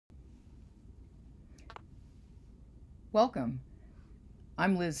Welcome.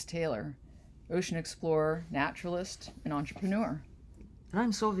 I'm Liz Taylor, ocean explorer, naturalist, and entrepreneur. And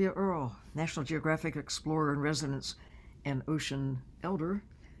I'm Sylvia Earle, National Geographic Explorer in Residence and Ocean Elder,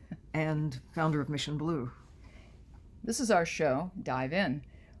 and founder of Mission Blue. This is our show, Dive In,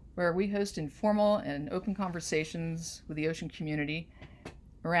 where we host informal and open conversations with the ocean community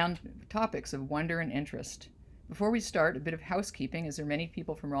around topics of wonder and interest. Before we start, a bit of housekeeping, as there are many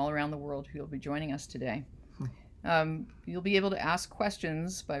people from all around the world who will be joining us today. You'll be able to ask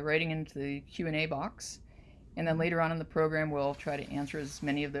questions by writing into the Q&A box, and then later on in the program we'll try to answer as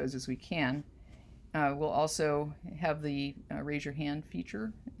many of those as we can. We'll also have the raise your hand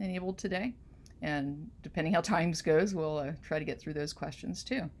feature enabled today, and depending how times goes, we'll try to get through those questions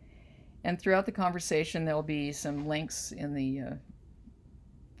too. And throughout the conversation, there'll be some links in the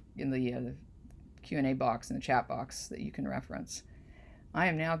Q&A box, in the chat box, that you can reference. I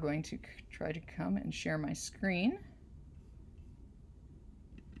am now going to try to come and share my screen.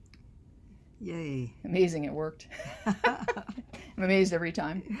 Yay. Amazing, it worked. I'm amazed every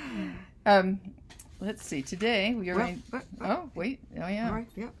time. Let's see, today we are going... Oh, wait, oh yeah. All right,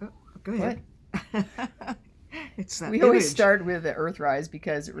 yeah, go ahead. It's that we always start with the Earthrise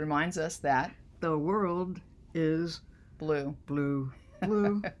because it reminds us that... the world is... blue. Blue.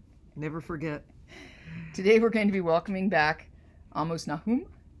 Blue. Never forget. Today we're going to be welcoming back Amos Nachoum.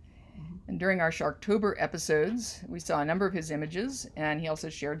 And during our Sharktober episodes, we saw a number of his images, and he also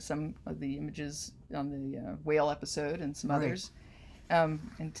shared some of the images on the whale episode and some others. And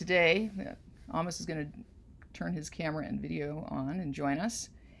today, Amos is going to turn his camera and video on and join us.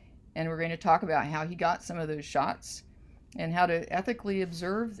 And we're going to talk about how he got some of those shots and how to ethically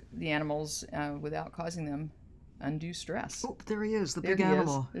observe the animals without causing them undue stress. Oh, there he is, the big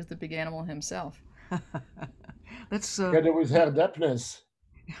animal. There's the big animal himself. Let's together with her depthness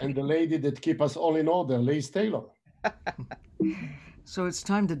and the lady that keep us all in order, Liz Taylor. So it's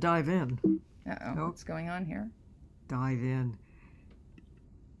time to dive in. Uh-oh, what's going on here? Dive in.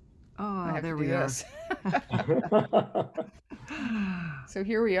 Oh, there we are. So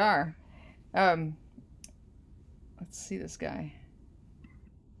here we are. Let's see this guy.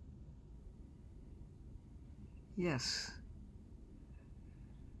 Yes.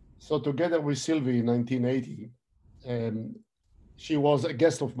 So together with Sylvie in 1980, she was a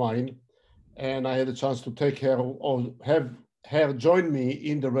guest of mine, and I had a chance to take her or have her join me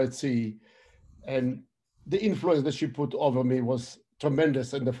in the Red Sea. And the influence that she put over me was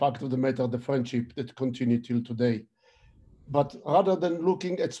tremendous, and the fact of the matter, the friendship that continued till today. But rather than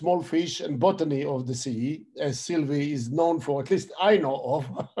looking at small fish and botany of the sea, as Sylvie is known for, at least I know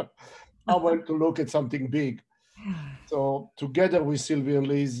of, I went to look at something big. So together with Sylvie and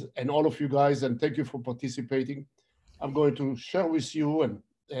Liz and all of you guys, and thank you for participating, I'm going to share with you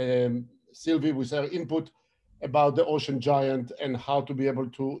and Sylvie with her input about the ocean giant and how to be able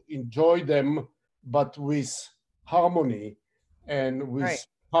to enjoy them, but with harmony and with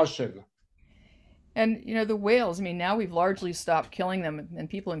passion. And, you know, the whales, I mean, now we've largely stopped killing them, and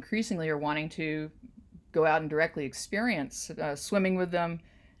people increasingly are wanting to go out and directly experience swimming with them,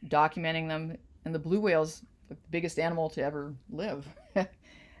 documenting them. And the blue whale's the biggest animal to ever live.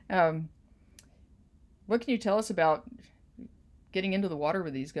 What can you tell us about getting into the water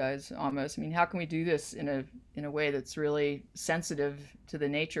with these guys, Amos? I mean, how can we do this in a way that's really sensitive to the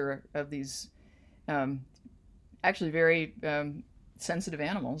nature of these actually very sensitive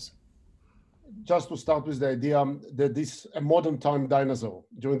animals? Just to start with the idea that this a modern time dinosaur.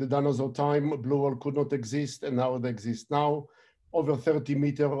 During the dinosaur time, blue whale could not exist, and now they exist. Now, over 30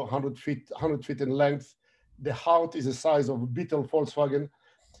 meters, 100 feet in length. The heart is the size of a Beetle Volkswagen.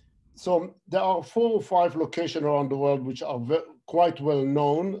 So there are 4 or 5 locations around the world which are quite well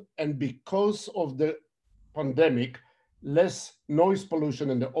known, and because of the pandemic, less noise pollution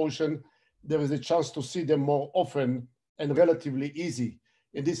in the ocean, there is a chance to see them more often and relatively easy.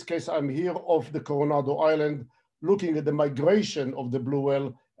 In this case, I'm here off the Coronado Island, looking at the migration of the blue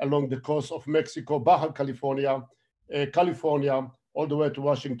whale along the coast of Mexico, Baja California, California, all the way to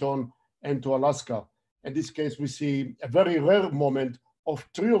Washington and to Alaska. In this case, we see a very rare moment of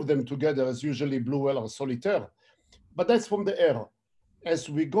 3 of them together, as usually blue whale are solitaire. But that's from the air. As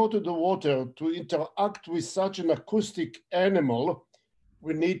we go to the water to interact with such an acoustic animal,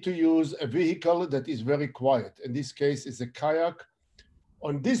 we need to use a vehicle that is very quiet. In this case, it's a kayak.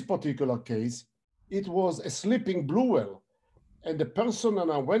 On this particular case, it was a sleeping blue whale. And the person that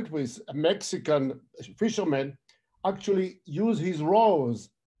I went with, a Mexican fisherman, actually used his rows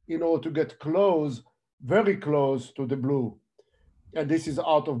in order to get close, very close to the blue. And this is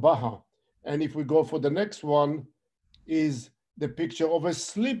out of Baja. And if we go for the next one, is the picture of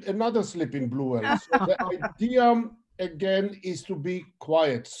another sleeping blue whale. So the idea again is to be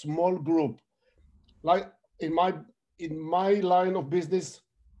quiet, small group. Like in my line of business,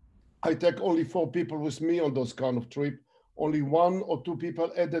 I take only 4 people with me on those kind of trip, only 1 or 2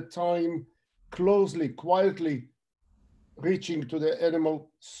 people at a time, closely, quietly reaching to the animal,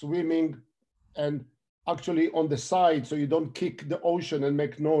 swimming, and actually on the side so you don't kick the ocean and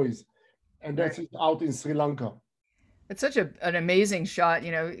make noise. And that's it out in Sri Lanka. It's such an amazing shot,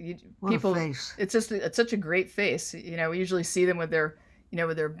 What people, a face. it's such a great face. We usually see them with their,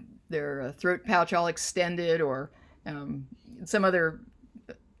 with their throat pouch all extended or some other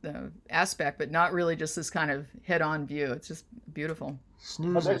aspect, but not really just this kind of head-on view. It's just beautiful.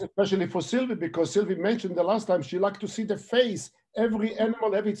 But that's especially for Sylvie, because Sylvie mentioned the last time she liked to see the face. Every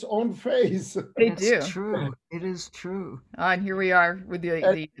animal have its own face. They That's do. true. It is true. And here we are with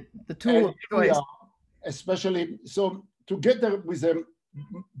the tool of choice. Especially so together with a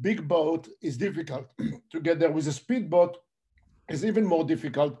big boat is difficult. Together with a speedboat is even more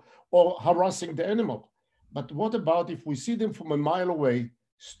difficult, or harassing the animal. But what about if we see them from a mile away,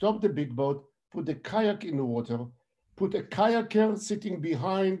 stop the big boat, put the kayak in the water, put a kayaker sitting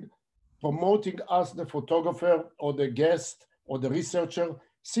behind, promoting us, the photographer or the guest or the researcher,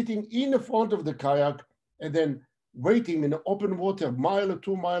 sitting in the front of the kayak, and then waiting in open water, mile or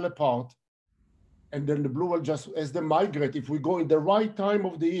 2 miles apart. And then the blue whale, just as they migrate, if we go in the right time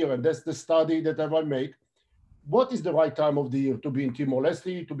of the year, and that's the study that I will make, what is the right time of the year to be in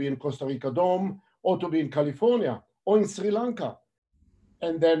Timor-Leste, to be in Costa Rica Dome, or to be in California, or in Sri Lanka?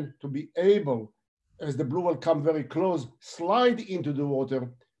 And then to be able, as the blue whale come very close, slide into the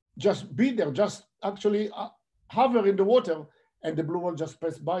water, just be there, just actually hover in the water, and the blue whale just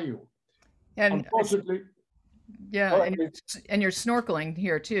pass by you. And unfortunately, yeah, and you're snorkeling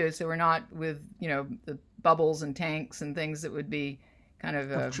here too, so we're not with the bubbles and tanks and things that would be kind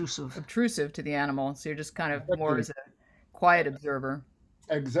of obtrusive to the animal. So you're just kind of more as a quiet observer.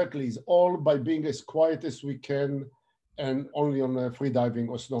 Exactly, it's all by being as quiet as we can, and only on free diving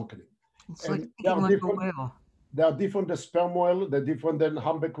or snorkeling. It's like a whale. They are different than sperm whale, they're different than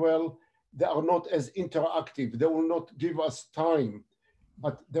humpback whale. They are not as interactive. They will not give us time,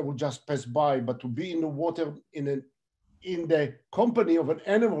 but they will just pass by. But to be in the water in the company of an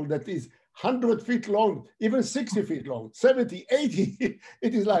animal that is 100 feet long, even 60 feet long, 70, 80,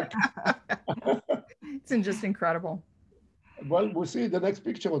 it is like... It's just incredible. Well, we'll see the next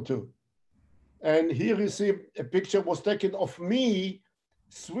picture or two. And here you see a picture was taken of me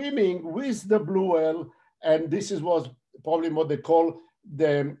swimming with the blue whale. And this was probably what they call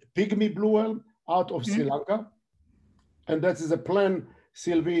the pygmy blue whale out of Sri Lanka. And that is a plan,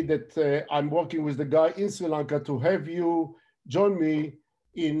 Sylvie, that I'm working with the guy in Sri Lanka to have you join me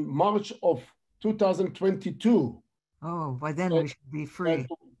in March of 2022. Oh, by then we should be free.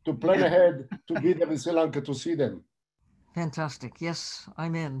 To plan ahead to be there in Sri Lanka to see them. Fantastic. Yes,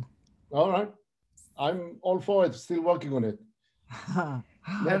 I'm in. All right. I'm all for it, still working on it.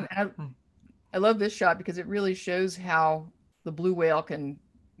 I love this shot because it really shows how the blue whale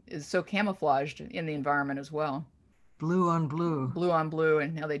is so camouflaged in the environment as well. Blue on blue. Blue on blue,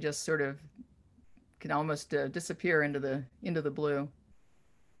 and how they just sort of can almost disappear into the blue.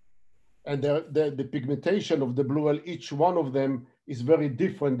 And the pigmentation of the blue whale, each one of them is very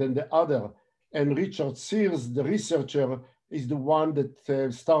different than the other. And Richard Sears, the researcher, is the one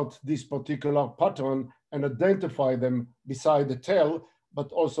that starts this particular pattern and identify them beside the tail, but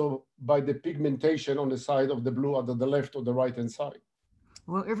also by the pigmentation on the side of the blue, either the left or the right-hand side.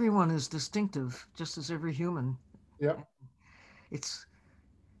 Well, everyone is distinctive, just as every human. Yeah. It's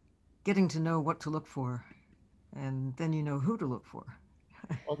getting to know what to look for, and then you know who to look for.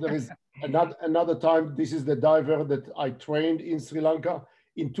 Well, there is another time, this is the diver that I trained in Sri Lanka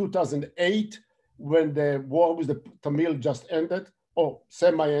in 2008, when the war with the Tamil just ended, or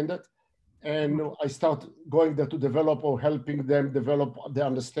semi-ended. And I start going there to develop, or helping them develop the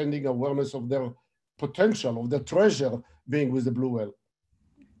understanding, awareness of their potential, of their treasure being with the blue whale.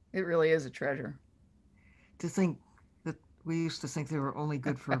 It really is a treasure. To think that we used to think they were only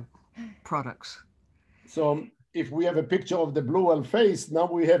good for products. So if we have a picture of the blue whale face, now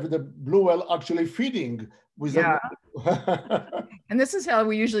we have the blue whale actually feeding with And this is how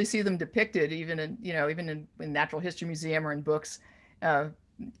we usually see them depicted, even in Natural History Museum or in books.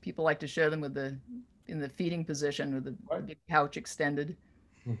 People like to show them in the feeding position with the big pouch extended.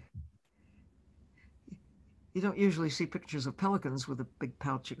 You don't usually see pictures of pelicans with a big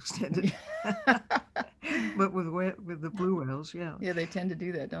pouch extended, but with the blue whales, yeah. Yeah, they tend to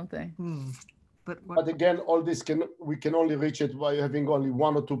do that, don't they? But again, all this we can only reach it by having only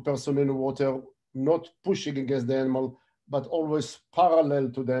 1 or 2 persons in the water, not pushing against the animal, but always parallel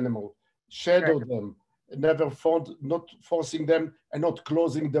to the animal, shadow them, never not forcing them and not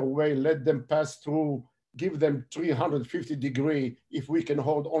closing their way, let them pass through, give them 350-degree if we can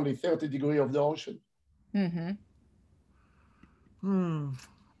hold only 30-degree of the ocean. Mm-hmm.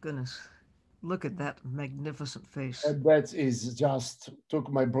 Goodness. Look at that magnificent face. And that is just took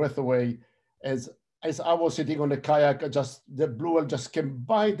my breath away as I was sitting on the kayak. The blue whale just came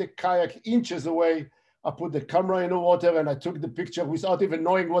by the kayak inches away. I put the camera in the water and I took the picture without even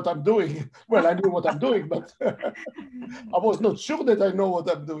knowing what I'm doing. Well, I knew what I'm doing, but I was not sure that I know what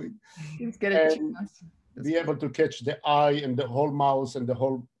I'm doing. Just get a And chance. be able to catch the eye and the whole mouth and the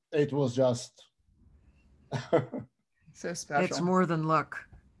whole, it was just. So special. It's more than luck.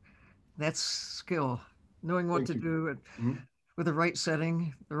 That's skill. Knowing what to do with the right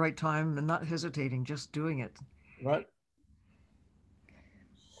setting, the right time, and not hesitating, just doing it. Right.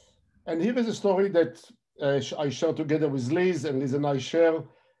 And here is a story that I share together with Liz, and Liz and I share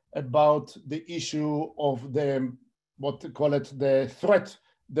about the issue of the, what to call it, the threat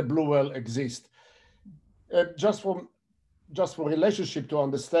the blue whale exists. Just for relationship to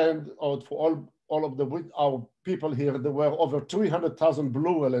understand, or for all of our people here, there were over 300,000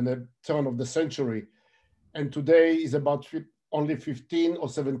 blue whale in the turn of the century, and today is about only 15 or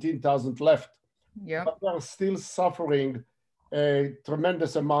 17,000 left. Yeah. But they are still suffering a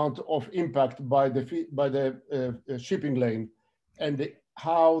tremendous amount of impact by the shipping lane and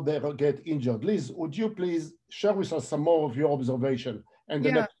how they get injured. Liz, would you please share with us some more of your observation and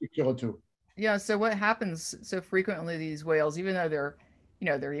the next picture or two? Yeah. So what happens so frequently, these whales, even though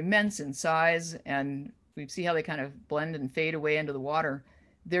they're immense in size, and we see how they kind of blend and fade away into the water,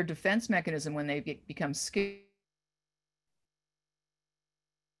 their defense mechanism when they become scared.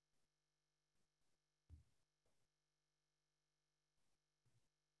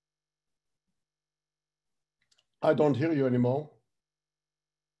 I don't hear you anymore.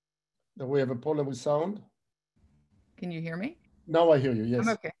 Do we have a problem with sound? Can you hear me? Now I hear you, yes. I'm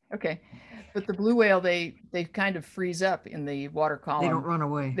okay. Okay. But the blue whale, they kind of freeze up in the water column. They don't run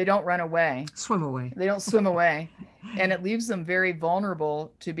away. They don't run away. Swim away. They don't swim away. And it leaves them very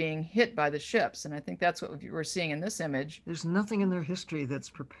vulnerable to being hit by the ships. And I think that's what we're seeing in this image. There's nothing in their history that's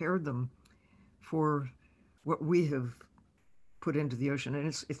prepared them for what we have put into the ocean. And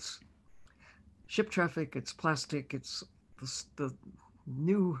it's ship traffic, it's plastic, it's the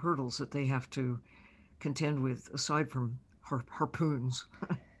new hurdles that they have to contend with, aside from harpoons.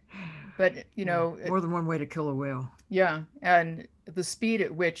 But, more than one way to kill a whale. Yeah. And the speed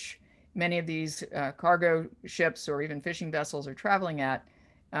at which many of these cargo ships or even fishing vessels are traveling at,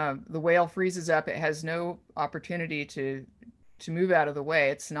 the whale freezes up. It has no opportunity to move out of the way.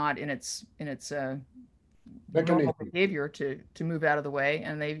 It's not in its normal behavior to move out of the way,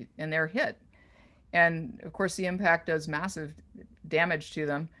 and they're hit. And of course, the impact does massive damage to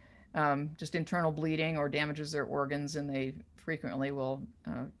them, just internal bleeding or damages their organs, and they frequently will,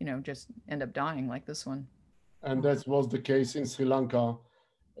 just end up dying like this one. And that was the case in Sri Lanka,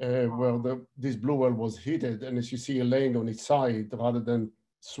 where this blue whale was hit, and as you see, it laying on its side rather than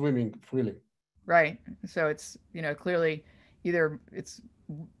swimming freely. Right. So it's, clearly either it's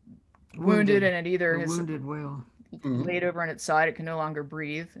wounded and it either is wounded whale. Laid over on its side, it can no longer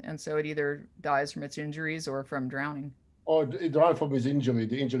breathe, and so it either dies from its injuries or from drowning. Or it died from his injury.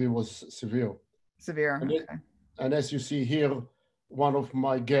 The injury was severe. And as you see here, one of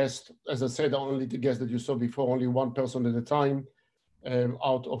my guests, as I said, only the guest that you saw before, only one person at a time,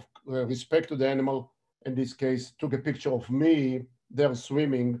 out of respect to the animal, in this case, took a picture of me there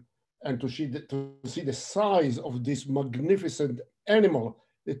swimming, and to see the size of this magnificent animal.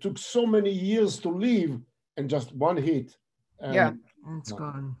 It took so many years to live, and just one hit. It's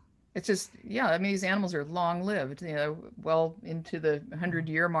gone. It's just, these animals are long lived, well into the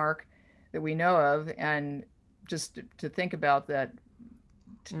 100-year mark that we know of. And just to think about that,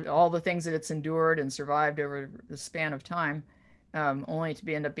 all the things that it's endured and survived over the span of time, only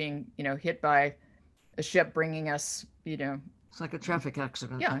to end up being, hit by a ship bringing us, It's like a traffic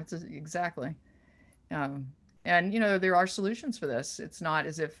accident. Yeah, exactly. And, there are solutions for this. It's not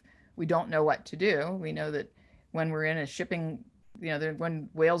as if we don't know what to do. We know that when we're in a shipping, when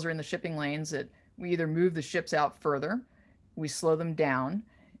whales are in the shipping lanes, that we either move the ships out further, we slow them down.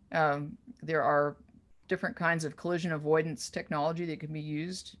 There are different kinds of collision avoidance technology that can be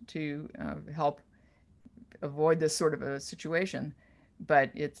used to help avoid this sort of a situation. But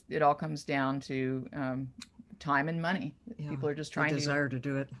it all comes down to time and money. People are just trying desire to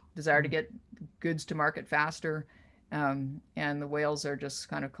do it. Desire to get goods to market faster. And the whales are just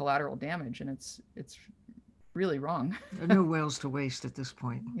kind of collateral damage, and it's really wrong. There are no whales to waste at this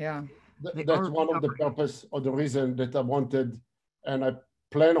point. Yeah. That's one of the purpose or the reason that I wanted, and I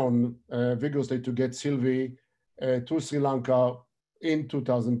plan on vigorously to get Sylvie to Sri Lanka in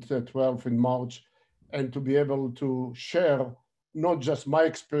 2012 in March, and to be able to share not just my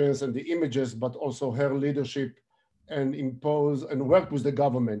experience and the images, but also her leadership, and impose and work with the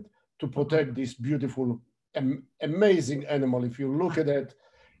government to protect this beautiful, amazing animal. If you look at it,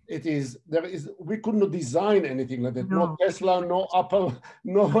 we could not design anything like that. No Tesla, no Apple,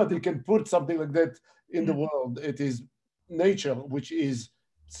 nobody can put something like that in the world. It is nature, which is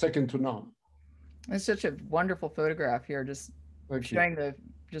second to none. It's such a wonderful photograph here, just showing the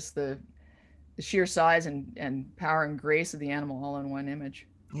sheer size and power and grace of the animal all in one image.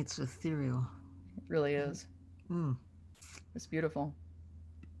 It's ethereal. It really is. It's beautiful.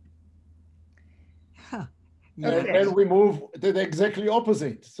 Huh. Yeah. And then we move to the exactly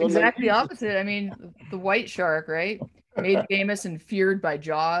opposite. So exactly opposite. I mean, the white shark, right? Made famous and feared by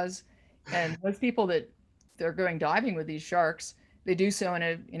Jaws. And most people that they're going diving with these sharks, they do so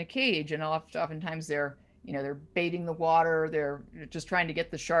in a cage, and oftentimes they're baiting the water. They're just trying to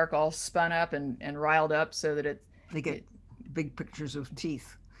get the shark all spun up and riled up so that they get big pictures of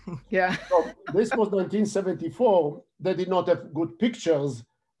teeth. Yeah. So this was 1974. They did not have good pictures,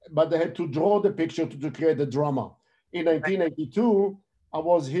 but they had to draw the picture to create the drama. In 1982, I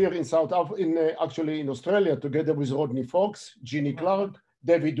was here in actually in Australia, together with Rodney Fox, Jeannie Clark,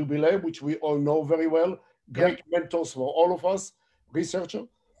 David Dubillet, which we all know very well, great mentors for all of us, researchers.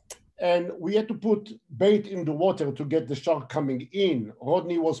 And we had to put bait in the water to get the shark coming in.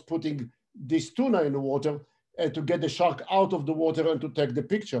 Rodney was putting this tuna in the water to get the shark out of the water and to take the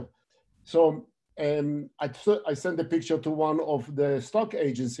picture. So I sent the picture to one of the stock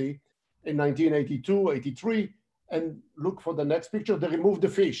agency in 1982, 83, and look for the next picture. They removed the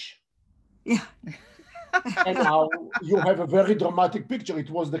fish. Yeah. And now you have a very dramatic picture. It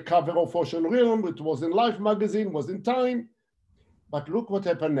was the cover of Ocean Realm. It was in Life magazine, was in Time. But look what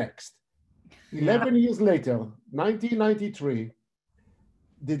happened next. 11 years later, 1993,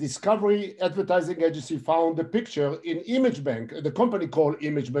 the Discovery Advertising Agency found the picture in Image Bank, the company called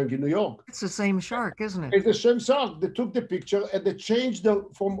Image Bank in New York. It's the same shark, isn't it? It's the same shark. They took the picture and they changed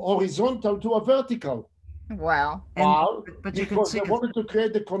from horizontal to a vertical. Wow. Wow. But because they wanted to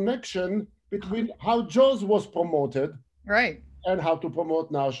create the connection between how Jaws was promoted, right, and how to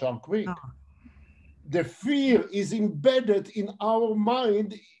promote now Shark Week. The fear is embedded in our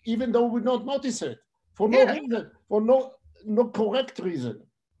mind, even though we don't notice it, for no reason, for no correct reason.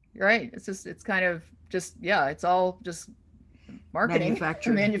 Right. It's kind of just, it's all just marketing.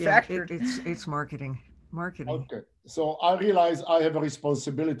 Manufactured. Yeah, it's marketing. Okay. So I realize I have a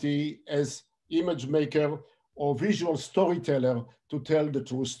responsibility as image maker or visual storyteller to tell the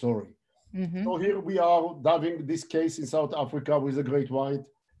true story. Mm-hmm. So here we are diving this case in South Africa with a great white,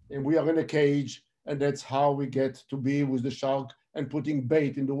 and we are in a cage, and that's how we get to be with the shark and putting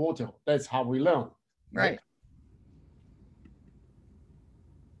bait in the water. That's how we learn. Right.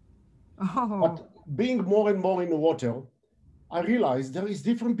 But being more and more in the water, I realized there is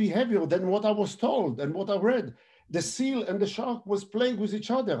different behavior than what I was told and what I read. The seal and the shark was playing with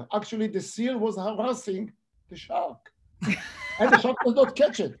each other. Actually, the seal was harassing the shark, and the shark does not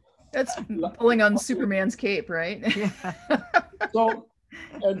catch it. That's pulling on Superman's cape, right? So,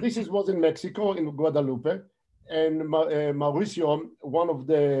 and this was in Mexico, in Guadalupe, and Mauricio, one of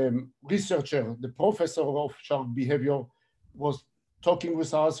the researchers, the professor of shark behavior, was talking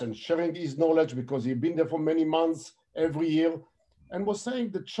with us and sharing his knowledge because he'd been there for many months, every year, and was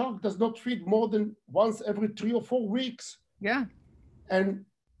saying the shark does not feed more than once every 3 or 4 weeks. Yeah. And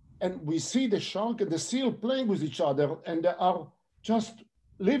we see the shark and the seal playing with each other, and they are just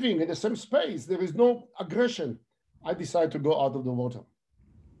living in the same space. There is no aggression. I decided to go out of the water.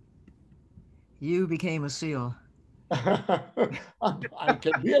 You became a seal. I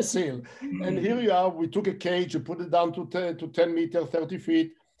can be a seal. And here you are. We took a cage, we put it down to 10 meters, 30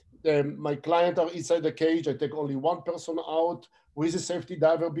 feet. My clients are inside the cage. I take only one person out with a safety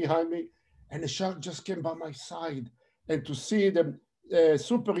diver behind me. And the shark just came by my side. And to see them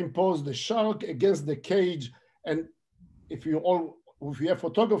superimpose the shark against the cage. And if you have a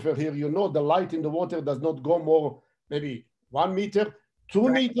photographer here, you know the light in the water does not go more, maybe 1 meter, 2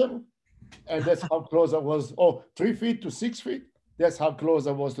 meters. And that's how close I was. 3 feet to 6 feet. That's how close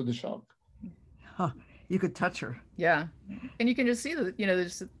I was to the shark. Huh. You could touch her. Yeah. And you can just see that,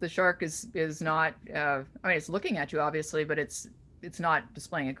 the shark is not, it's looking at you obviously, but it's not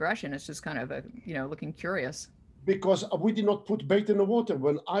displaying aggression. It's just kind of looking curious. Because we did not put bait in the water.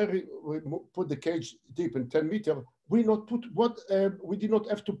 When I put the cage deep in 10 meters, we did not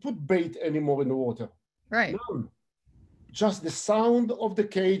have to put bait anymore in the water. Right. None. Just the sound of the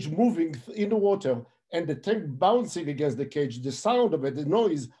cage moving in the water and the tank bouncing against the cage, the sound of it, the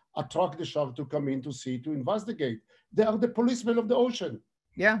noise, attract the shark to come in to see, to investigate. They are the policemen of the ocean.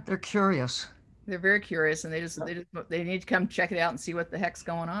 Yeah, They're curious. they're very curious, and they need to come check it out and see what the heck's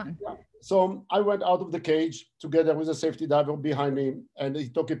going on. Yeah. So I went out of the cage together with a safety diver behind me, and he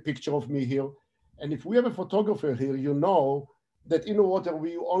took a picture of me here. And if we have a photographer here, you know that in the water,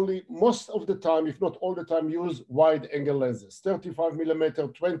 we only, most of the time, if not all the time, use wide angle lenses, 35 millimeter,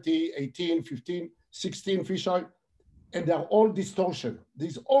 20, 18, 15, 16 fisheye, and they're all distortion.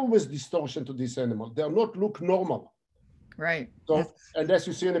 There's always distortion to this animal. They are not look normal. Right. So, and as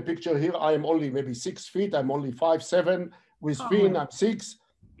you see in the picture here, I am only maybe 6 feet. I'm only 5'7". With fin, I'm 6.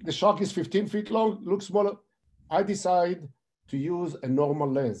 The shark is 15 feet long, looks smaller. I decide to use a normal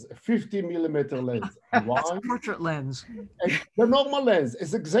lens, a 50 millimeter lens. Why? That's a portrait lens. And the normal lens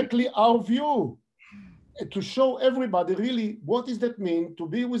is exactly our view. And to show everybody really what does that mean to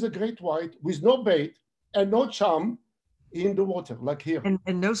be with a great white with no bait and no charm in the water, like here. And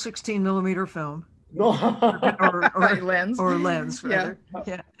no 16 millimeter film. No. or lens. Or lens, rather.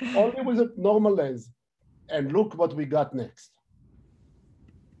 Yeah. Only with a normal lens. And look what we got next.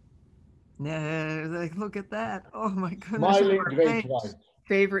 No, look at that. Oh my goodness. Smiling great white.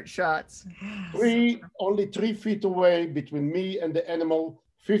 Favorite shots. Only 3 feet away between me and the animal,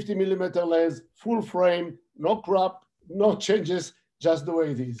 50 millimeter lens, full frame, no crop, no changes, just the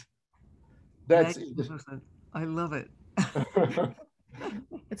way it is. That's it. I love it.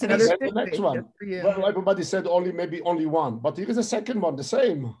 It's another the next one. Well, everybody said maybe only one, but here is a second one, the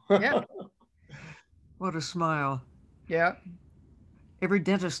same. Yeah. What a smile. Yeah. Every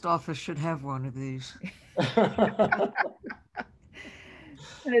dentist office should have one of these.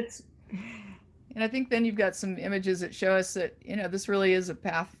 And I think then you've got some images that show us that, this really is a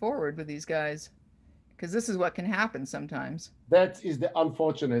path forward with these guys, because this is what can happen sometimes. That is the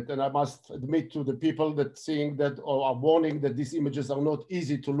unfortunate, and I must admit to the people that seeing that or are warning that these images are not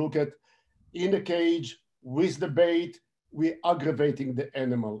easy to look at. In the cage with the bait, we're aggravating the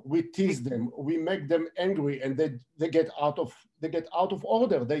animal. We tease them. We make them angry, and they get out of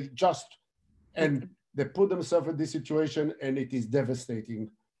order. They put themselves in this situation, and it is devastating.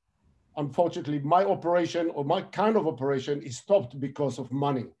 Unfortunately, my operation or my kind of operation is stopped because of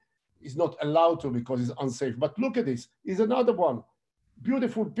money. It's not allowed to because it's unsafe. But look at this. Is another one.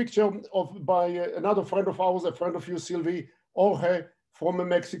 Beautiful picture by another friend of ours, a friend of you, Sylvie, Jorge from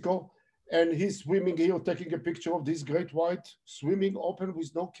Mexico. And he's swimming here, taking a picture of this great white, swimming open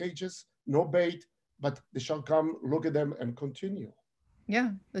with no cages, no bait, but the shark come, look at them and continue.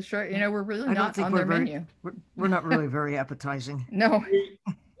 Yeah, the shark, we're really not on their menu. We're not really very appetizing. No.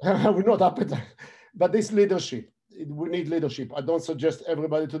 We're not appetizing, but this leadership, we need leadership. I don't suggest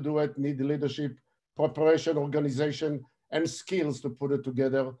everybody to do it, need the leadership, preparation, organization, and skills to put it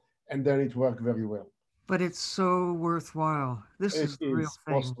together, and then it worked very well. But it's so worthwhile. This is the real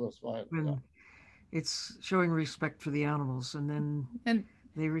thing. Worthwhile. It's showing respect for the animals, and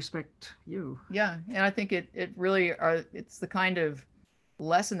they respect you. Yeah, and I think it really it's the kind of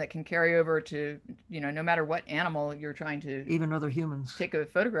lesson that can carry over to no matter what animal you're trying to even other humans take a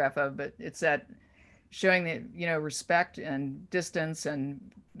photograph of, but it's that showing the respect and distance and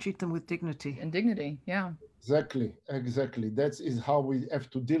treat them with dignity. Yeah. Exactly. That is how we have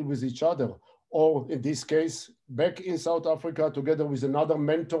to deal with each other. Or in this case, back in South Africa, together with another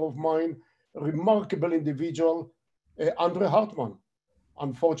mentor of mine, a remarkable individual, Andre Hartman.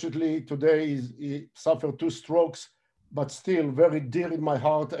 Unfortunately, today he suffered 2 strokes, but still very dear in my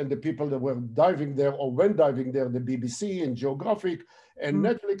heart. And the people that were diving there or went diving there, the BBC and Geographic and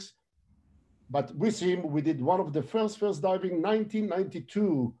Netflix. But with him, we did one of the first diving,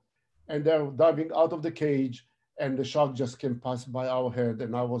 1992, and they're diving out of the cage, and the shark just came past by our head,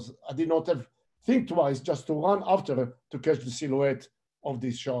 and I did not think twice just to run after to catch the silhouette of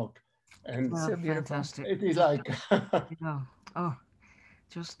this shark. And so fantastic. It is like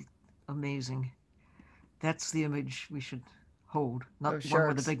just amazing. That's the image we should hold, not one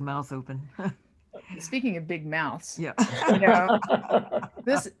sharks with a big mouth open. Speaking of big mouths, yeah,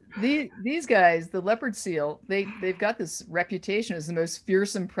 these guys, the leopard seal, they've got this reputation as the most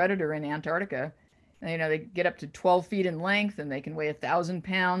fearsome predator in Antarctica. And, they get up to 12 feet in length, and they can weigh 1,000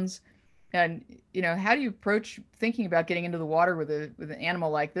 pounds. And how do you approach thinking about getting into the water with an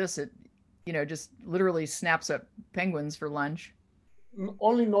animal like this? It just literally snaps up penguins for lunch.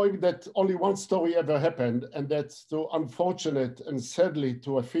 Only knowing that only one story ever happened, and that's so unfortunate and sadly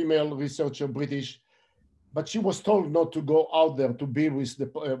to a female researcher, British, but she was told not to go out there to be with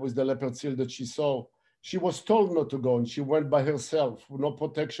the leopard seal that she saw. She was told not to go, and she went by herself, no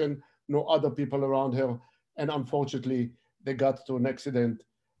protection, no other people around her, and unfortunately, they got to an accident.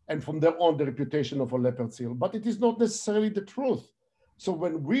 and from there on the reputation of a leopard seal. But it is not necessarily the truth. So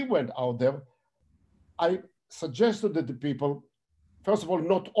when we went out there, I suggested that the people, first of all,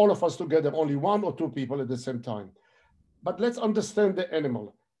 not all of us together, only one or two people at the same time. But let's understand the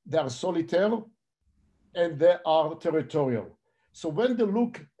animal. They are solitaire and they are territorial. So when they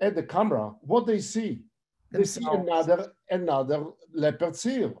look at the camera, what they see? They see another leopard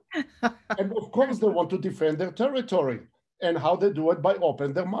seal. And of course, they want to defend their territory. And how they do it? By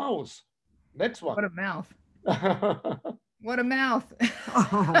opening their mouths. Next one. What a mouth. What a mouth.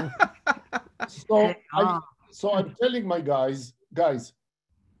 Oh, So I'm telling my guys,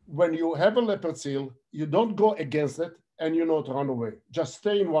 when you have a leopard seal, you don't go against it and you not run away. Just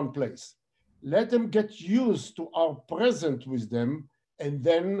stay in one place. Let them get used to our presence with them, and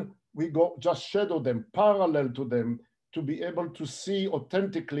then we go just shadow them, parallel to them, to be able to see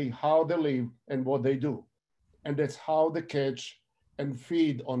authentically how they live and what they do. And that's how they catch and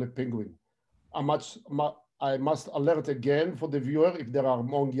feed on a penguin. I must alert again for the viewer, if there are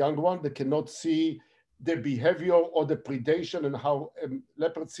among young ones that cannot see the behavior or the predation and how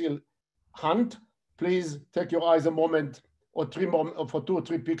leopard seal hunt, please take your eyes a moment or three more for 2 or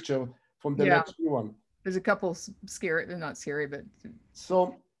 3 pictures from the next one. There's a couple scary, they're not scary, but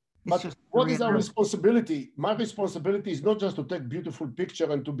so. But what is our responsibility? My responsibility is not just to take beautiful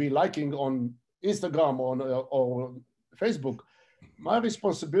picture and to be liking on Instagram or Facebook. My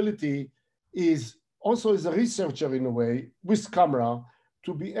responsibility is also as a researcher in a way with camera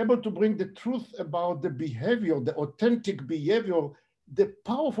to be able to bring the truth about the behavior, the authentic behavior, the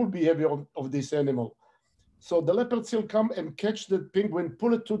powerful behavior of this animal. So the leopard seal come and catch the penguin,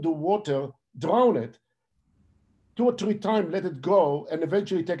 pull it to the water, drown it, 2 or 3 times, let it go, and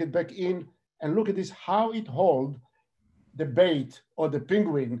eventually take it back in, and look at this, how it hold the bait or the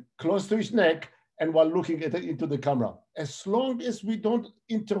penguin close to his neck and while looking at it into the camera. As long as we don't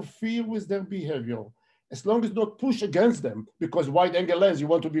interfere with their behavior, as long as not push against them, because wide angle lens, you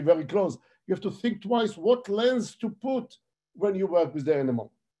want to be very close. You have to think twice what lens to put when you work with the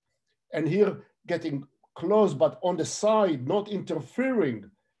animal. And here, getting close, but on the side, not interfering,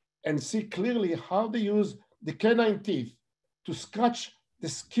 and see clearly how they use the canine teeth to scratch the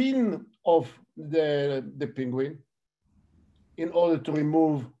skin of the penguin in order to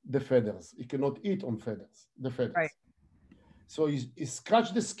remove the feathers. He cannot eat on the feathers. Right. So he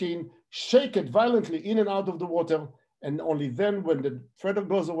scratch the skin, shake it violently in and out of the water, and only then when the feather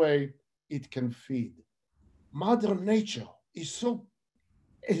goes away, it can feed. Mother Nature is so,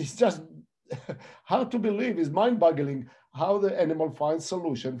 it's just hard to believe, it's mind-boggling how the animal finds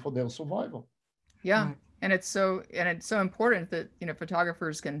solution for their survival. Yeah. Right. And it's so important that,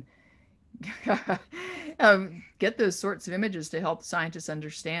 photographers can get those sorts of images to help scientists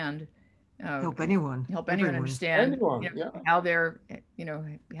understand, help anyone understand how they're,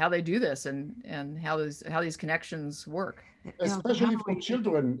 how they do this and how these connections work. Especially for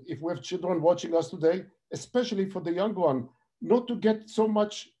children, if we have children watching us today, especially for the young one, not to get so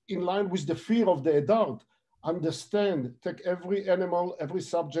much in line with the fear of the adult. Understand, take every animal, every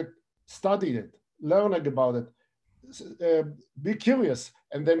subject, study it, learning about it, be curious,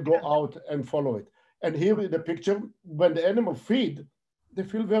 and then go out and follow it. And here in the picture, when the animal feed, they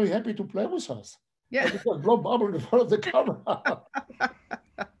feel very happy to play with us. Yeah. They just blow bubble in front of the camera.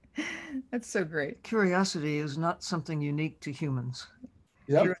 That's so great. Curiosity is not something unique to humans.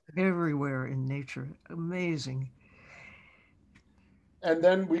 Yeah. It's everywhere in nature. Amazing. And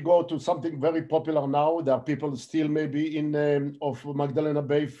then we go to something very popular now. There are people still maybe in of Magdalena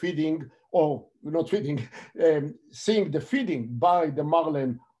Bay feeding, or not feeding, seeing the feeding by the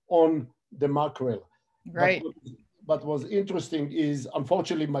marlin on the mackerel. Right. But what's interesting is,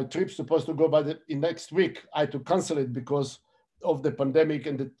 unfortunately, my trip's supposed to go by in next week. I had to cancel it because of the pandemic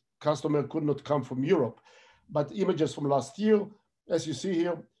and the customer could not come from Europe. But images from last year, as you see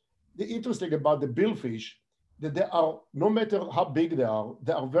here, the interesting about the billfish, that they are, no matter how big they are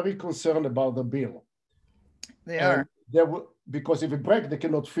very concerned about the bill. They are. Because if it breaks, they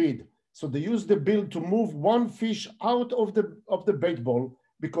cannot feed. So they use the bill to move one fish out of the bait ball,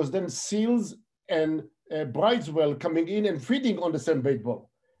 because then seals and brideswell coming in and feeding on the same bait ball,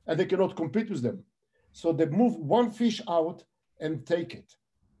 and they cannot compete with them. So they move one fish out and take it.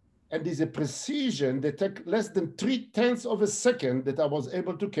 And there's a precision that take less than 0.3 of a second that I was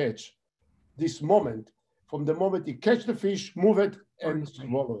able to catch this moment. From the moment you catch the fish, move it, and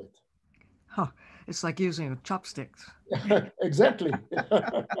swallow it. Huh. It's like using a chopstick. Exactly.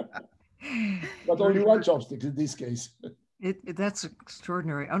 But only one chopstick in this case. That's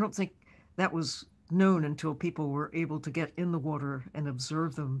extraordinary. I don't think that was known until people were able to get in the water and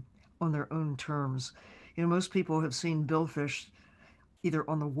observe them on their own terms. Most people have seen billfish either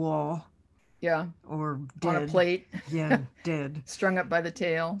on the wall Yeah. or On a dead. plate. Yeah, dead Strung up by the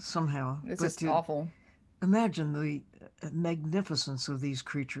tail. somehow. It's But just to awful. imagine the magnificence of these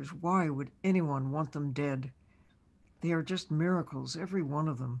creatures. Why would anyone want them dead? They are just miracles, every one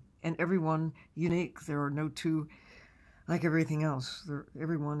of them, and every one unique. There are no two like everything else.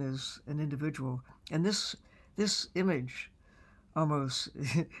 Everyone is an individual, and this image almost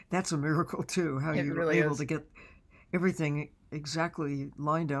that's a miracle too. How It you were really able is. to get everything exactly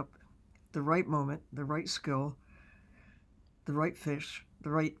lined up, the right moment, the right skill, the right fish, the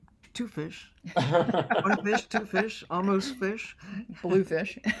right two fish, one fish, two fish, almost fish.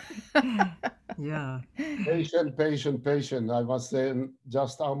 Bluefish. Yeah. Patient, patient, patient. I must say,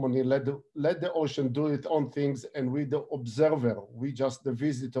 just harmony. Let the ocean do its own things, and we the observer, we just the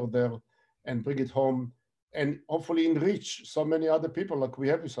visitor there, and bring it home, and hopefully enrich so many other people like we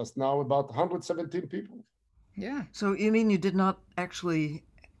have with us now, about 117 people. Yeah. So you mean you did not actually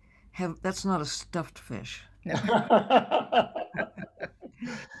have? That's not a stuffed fish. No.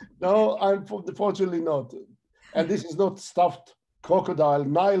 No, unfortunately not. And this is not stuffed crocodile,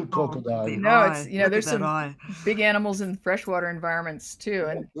 Nile crocodile. The No, it's, eye. you know, Look there's at that some eye. big animals in freshwater environments too.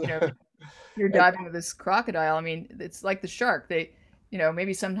 And, you know, you're diving with this crocodile. I mean, it's like the shark. They, you know,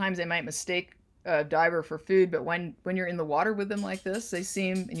 maybe sometimes they might mistake a diver for food, but when you're in the water with them like this, they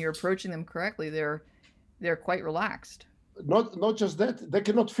seem, and you're approaching them correctly, they're quite relaxed. Not just that, they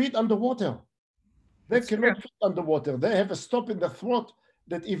cannot feed underwater. They That's cannot true. feed underwater. They have a stop in the throat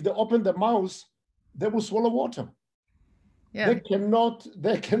that if they open the mouth, they will swallow water. Yeah.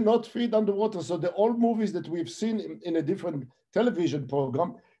 They cannot feed underwater. So the old movies that we've seen in a different television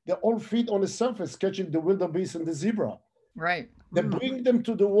program, they all feed on the surface, catching the wildebeest and the zebra. Right. They bring them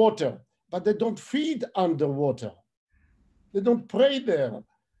to the water, but they don't feed underwater. They don't prey there.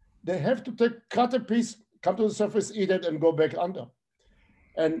 They have to cut a piece, come to the surface, eat it, and go back under.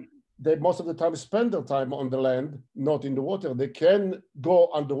 And they most of the time spend their time on the land, not in the water. They can go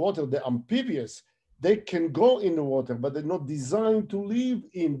underwater. They're amphibious. They can go in the water, but they're not designed to live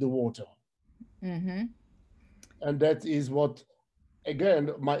in the water. Mm-hmm. And that is what,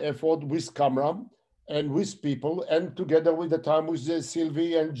 again, my effort with camera and with people, and together with the time with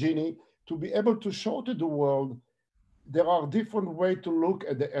Sylvie and Ginny, to be able to show to the world there are different ways to look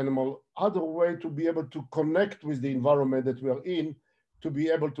at the animal, other way to be able to connect with the environment that we are in, to be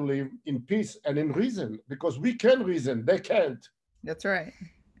able to live in peace and in reason, because we can reason, they can't. That's right.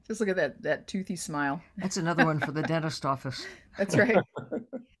 Just look at that toothy smile. That's another one for the dentist office. That's right.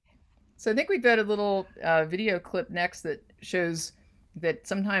 So I think we've got a little video clip next that shows that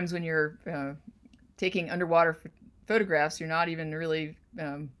sometimes when you're taking underwater photographs, you're not even really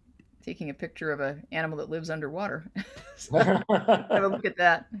taking a picture of an animal that lives underwater. So have a look at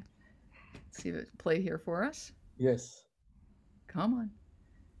that. Let's see if it play here for us. Yes. Come on.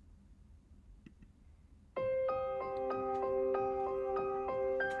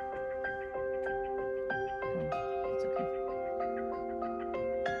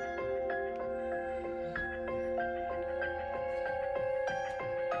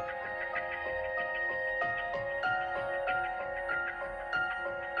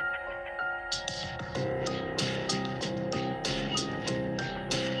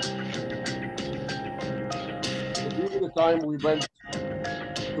 During the time we went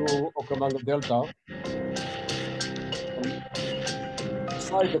to Okanagan Delta,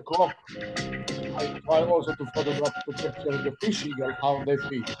 beside the clock, I try also to photograph, to capture the fish eagle, how they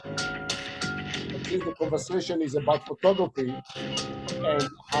feed. But since the conversation is about photography and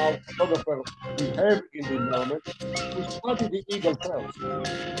how photographers behave in the environment, we study the eagle first,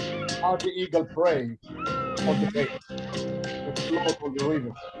 how the eagle prey on the bait that float on the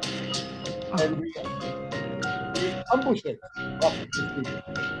river. And we ambush it, roughly speaking,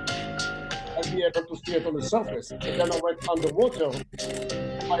 and be able to see it on the surface. And then I went underwater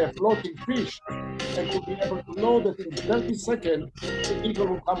by a floating fish, and to be able to know that in 30 seconds, the eagle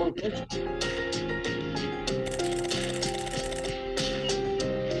will come and catch it.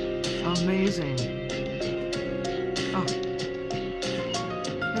 Amazing. Oh,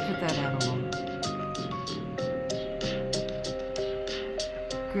 look at that animal.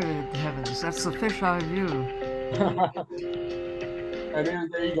 Good heavens, that's the fisheye view. And then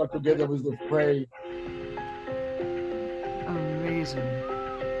the eagle together with the prey. Amazing.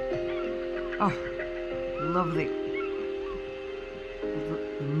 Oh, lovely.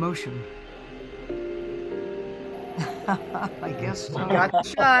 The motion. I guess so. Got the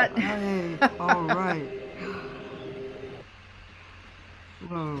shot. Hey, all right.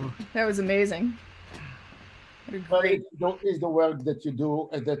 Whoa. That was amazing. What a But great. it's the work that you do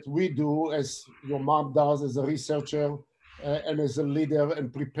and that we do, as your mom does as a researcher, and as a leader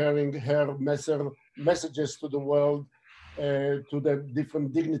and preparing her messages to the world, to the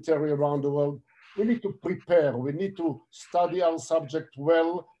different dignitary around the world. We need to prepare. We need to study our subject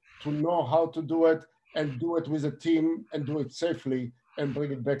well, to know how to do it and do it with a team and do it safely and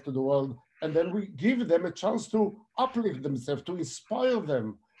bring it back to the world. And then we give them a chance to uplift themselves, to inspire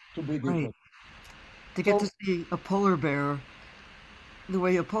them to be Right. different. To get So, to see a polar bear the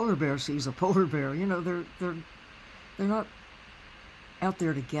way a polar bear sees a polar bear. They're not out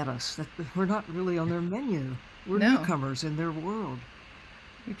there to get us. We're not really on their menu. We're No, newcomers in their world.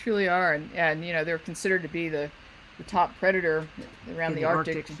 we truly are, and they're considered to be the top predator around In the the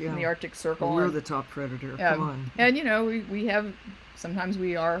Arctic, Arctic, in the yeah. Arctic Well, Circle. we're And the top predator. Come on. and we have sometimes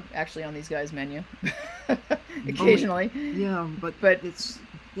we are actually on these guys' menu, Oh, we, occasionally, yeah, but but it's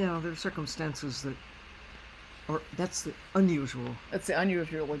there are circumstances that, or that's the unusual. that's the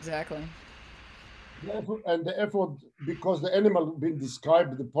unusual, exactly. the effort, because the animal being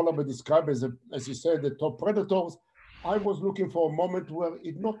described, the polar bear described as you said, the top predators. I was looking for a moment where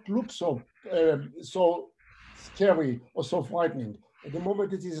it not look so scary or so frightening. At the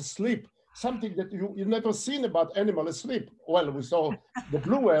moment it is asleep, something that you never seen about animal asleep. Well, we saw the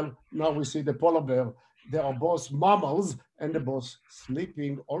blue whale, now we see the polar bear. They are both mammals and they're both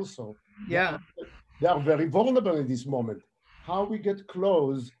sleeping also. They Yeah, are, they are very vulnerable in this moment. How we get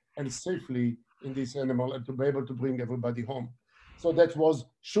close and safely in this animal and to be able to bring everybody home. So that was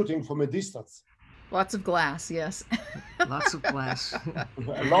shooting from a distance. lots of glass. Yes. Lots of glass.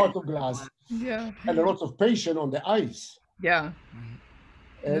 A lot of glass Yeah. and a lot of patience on the ice. Yeah.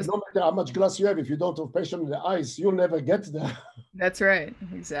 And this, No matter how much glass you have, if you don't have patience on the ice, you'll never get there. that's right.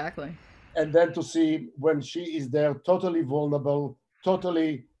 Exactly. And then to see when she is there, totally vulnerable,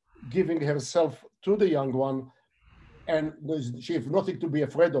 totally giving herself to the young one, and she has nothing to be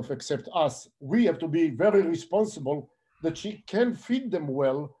afraid of except us. We have to be very responsible that she can feed them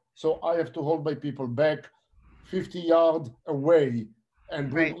well. So I have to hold my people back 50 yards away and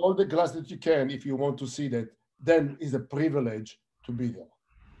bring Right. all the glass that you can if you want to see that. Then is a privilege to be there.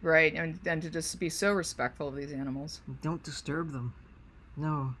 Right. And to just be so respectful of these animals. Don't disturb them.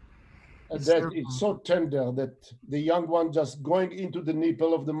 No, And it's that their is home. so tender that the young one just going into the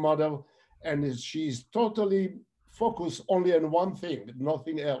nipple of the mother and she's totally focused only on one thing,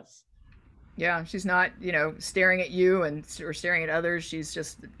 nothing else. Yeah. She's not, staring at you or staring at others. She's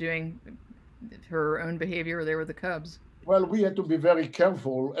just doing her own behavior there with the cubs. Well, we had to be very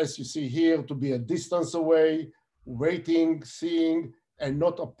careful, as you see here, to be a distance away, waiting, seeing, and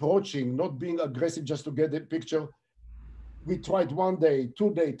not approaching, not being aggressive just to get the picture. We tried 1 day,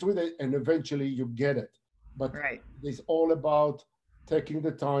 2 day, 3 day, and eventually you get it. But Right. it's all about taking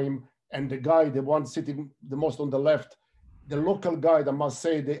the time. And the guy, the one sitting the most on the left, the local guide, I must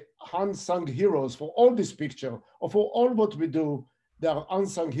say, the unsung heroes for all this picture or for all what we do, there are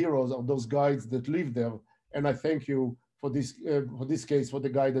unsung heroes of those guides that live there. And I thank you for this case, for the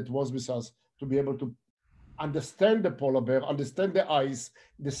guy that was with us to be able to understand the polar bear, understand the ice,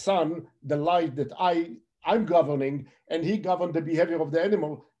 the sun, the light that I'm governing, and he governed the behavior of the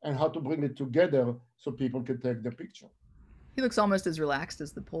animal and how to bring it together so people can take the picture. He looks almost as relaxed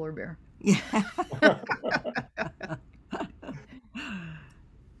as the polar bear. Yeah.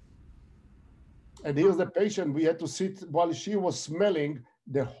 And here's the patient. We had to sit while she was smelling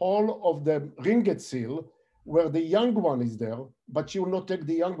the whole of the ringed seal where the young one is there, but she will not take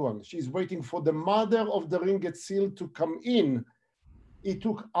the young one. She's waiting for the mother of the ringed seal to come in. It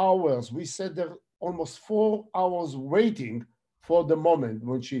took hours. We sat there almost 4 hours waiting for the moment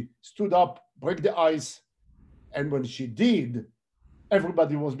when she stood up, break the ice. And when she did,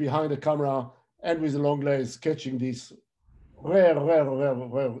 everybody was behind the camera and with the long legs catching this rare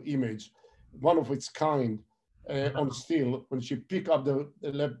image, one of its kind on still when she picked up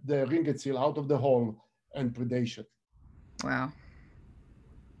the ringed seal out of the hole and predation. Wow.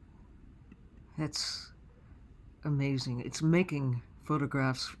 That's amazing. It's making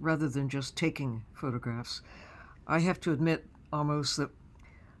photographs rather than just taking photographs. I have to admit, Amos, that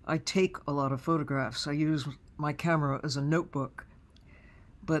I take a lot of photographs. I use my camera as a notebook,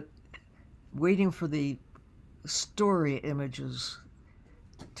 but waiting for the story images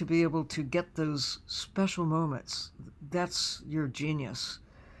to be able to get those special moments, that's your genius.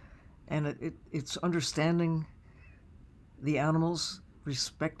 And it's understanding the animals,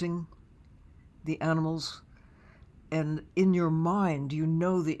 respecting the animals, and in your mind you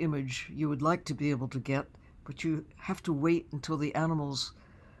know the image you would like to be able to get, but you have to wait until the animals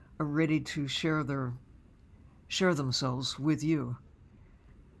are ready to share themselves with you.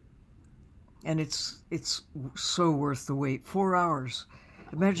 And it's so worth the wait. 4 hours.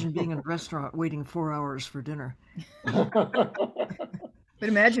 Imagine being in a restaurant waiting 4 hours for dinner. But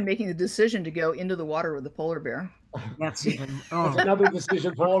imagine making the decision to go into the water with the polar bear. That's even That's another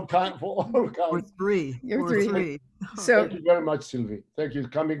decision for all kinds. or three. You're or three. three. So Thank you very much, Sylvie. Thank you.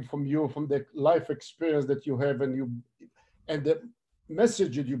 Coming from you, from the life experience that you have, and the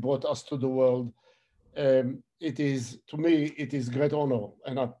message that you brought us to the world. It is, to me, it is great honor,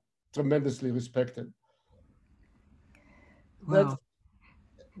 and I tremendously respected. Wow.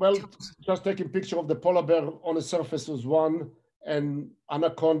 Well, just taking picture of the polar bear on the surface was one, and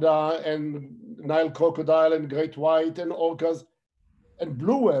anaconda and Nile crocodile and great white and orcas and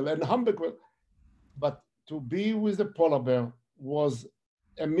blue whale and humpback whale. But to be with the polar bear was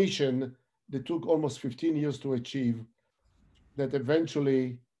a mission that took almost 15 years to achieve, that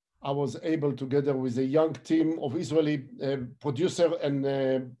eventually I was able, together with a young team of Israeli producer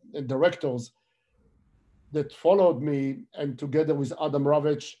and directors that followed me, and together with Adam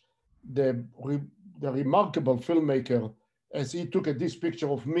Ravech, the remarkable filmmaker, as he took this picture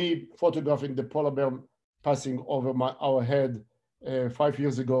of me photographing the polar bear passing over our head 5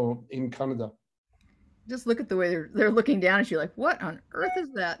 years ago in Canada. just look at the way they're looking down at you like, what on earth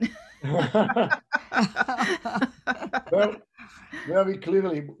is that? Well, very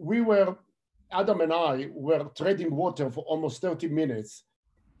clearly, Adam and I were trading water for almost 30 minutes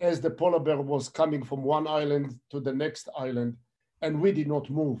as the polar bear was coming from one island to the next island, and we did not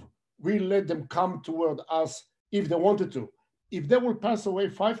move. We let them come toward us if they wanted to. If they will pass away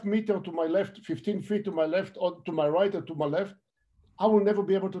 5 meters to my left, 15 feet to my left, or to my right or to my left, I will never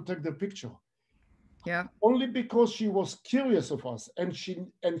be able to take the picture. Yeah. Only because she was curious of us, and she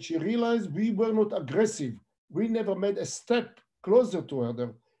realized we were not aggressive. We never made a step closer to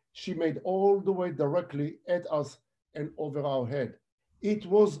her. She made all the way directly at us and over our head. It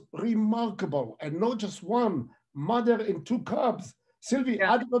was remarkable, and not just one, mother and two cubs. Sylvie,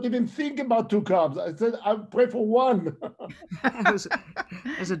 Yeah. I did not even think about two cubs. I said, I'll pray for one.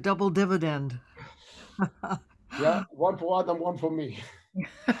 It was a double dividend. Yeah, one for Adam, one for me.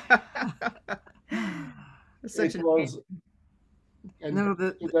 Such It was. And No,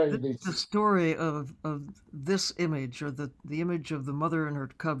 today, the story of this image, or the image of the mother and her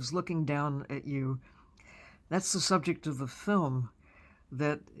cubs looking down at you, that's the subject of the film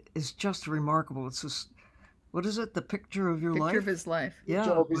that is just remarkable. It's just, what is it? The picture of your life? Picture of his life. Yeah.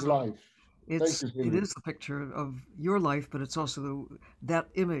 Picture of his life. It Sylvie. is the picture of your life, but it's also that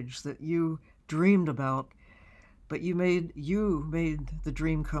image that you dreamed about, but you made the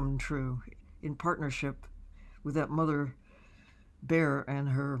dream come true in partnership with that mother bear and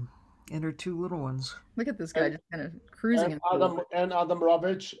her two little ones. Look at this guy just kind of cruising. And Adam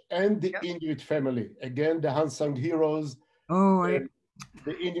Ravech and the Inuit family. Again, the unsung heroes.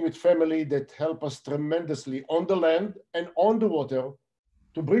 The Inuit family that help us tremendously on the land and on the water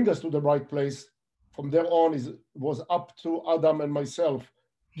to bring us to the right place. From there on, was up to Adam and myself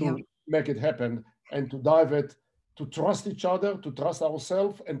to make it happen and to dive it, to trust each other, to trust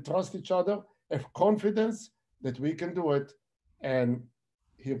ourselves and trust each other, have confidence that we can do it. And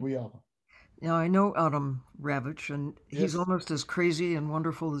here we are. Now, I know Adam Ravech, and he's almost as crazy and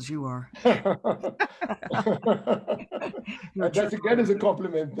wonderful as you are. That again is a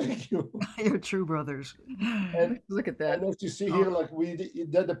compliment. Thank you. You're true brothers. And look at that. And as you see here, like we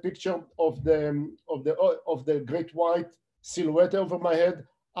did a picture of the great white silhouette over my head.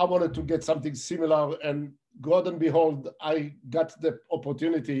 I wanted to get something similar, and God and behold, I got the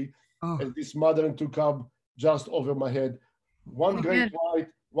opportunity as this mother and two cub just over my head. One great white,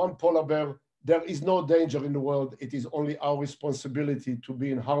 one polar bear. There is no danger in the world. It is only our responsibility to be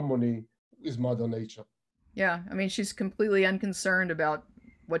in harmony with Mother Nature. Yeah, I mean, she's completely unconcerned about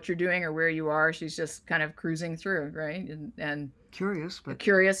what you're doing or where you are. She's just kind of cruising through, right? And curious, but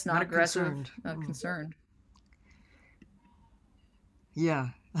curious, not aggressive, concerned. Not concerned. Yeah.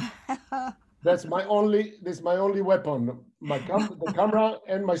 That's my only weapon. The camera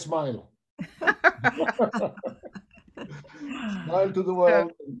and my smile. Smile to the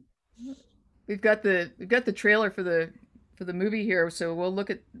world. We've got the trailer for the movie here, so we'll look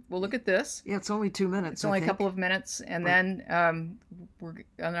at this. Yeah, it's only 2 minutes. It's only a couple of minutes, and then we'll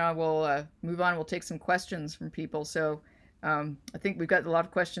move on. We'll take some questions from people. So I think we've got a lot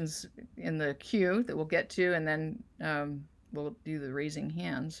of questions in the queue that we'll get to, and then we'll do the raising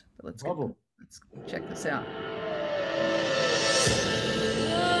hands. But let's check this out.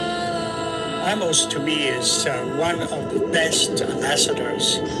 Amos, to me, is one of the best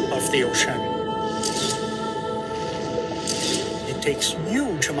ambassadors of the ocean. It takes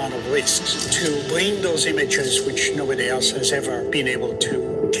huge amount of risks to bring those images which nobody else has ever been able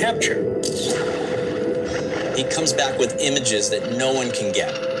to capture. He comes back with images that no one can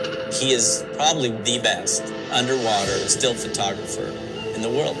get. He is probably the best. underwater still photographer in the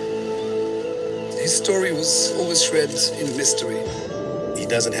world. His story was always shrouded in mystery. He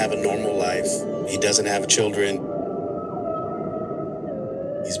doesn't have a normal life. He doesn't have children.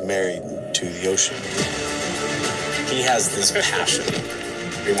 He's married to the ocean. He has this passion.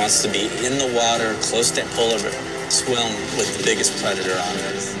 He wants to be in the water, close to polar bear, swim with the biggest predator on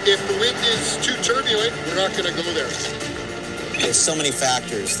Earth. If the wind is too turbulent, we're not going to go there. There's so many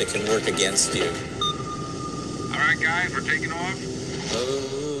factors that can work against you. All right, guys, we're taking off.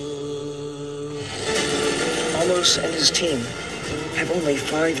 Amos and his team have only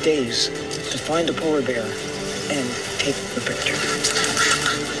 5 days to find a polar bear and take the picture.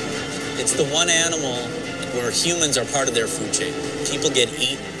 It's the one animal where humans are part of their food chain. People get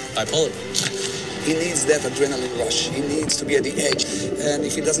eaten by polar bears. He needs that adrenaline rush. He needs to be at the edge. And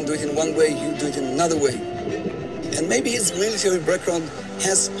if he doesn't do it in one way, you do it in another way. And maybe his military background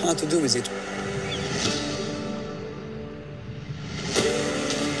has part to do with it.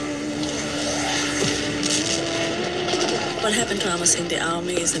 What happened to Amos in the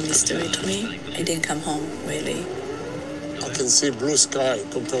army is a mystery to me. He didn't come home, really. I can see blue sky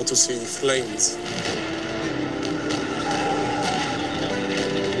compared to seeing flames.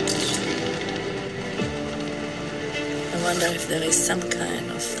 I wonder if there is some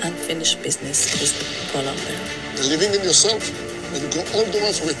kind of unfinished business with the polar bear. Believing in yourself and go all the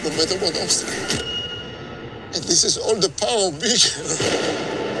way for it, no matter what obstacle. And this is all the power of being.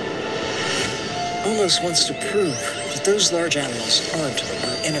 Amos wants to prove that those large animals aren't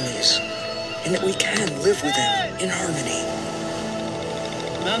our enemies, and that we can live with them in harmony.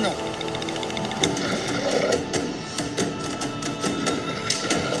 No.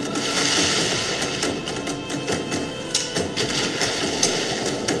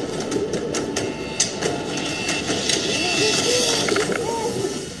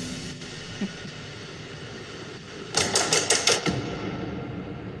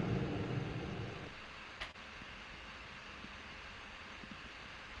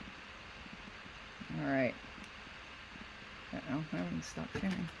 All right. Uh-oh, I haven't stopped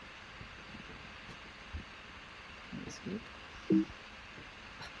sharing. Escape.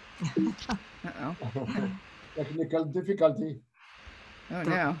 Uh-oh. Technical difficulty. Oh,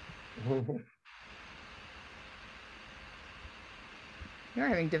 no. You're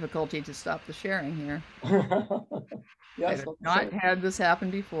having difficulty to stop the sharing here. Yes, I've not had this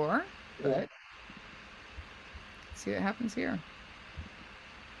happen before, but yeah. See what happens here.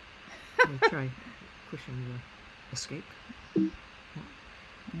 Let me try pushing the escape. Oh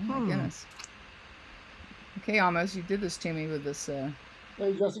my goodness. Okay, Amos, you did this to me with this. Yeah,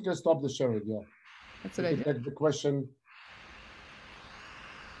 you just can stop the sharing, yeah. That's what I did. Take the question.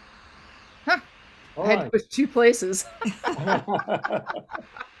 Huh. All I had right. to push 2 places.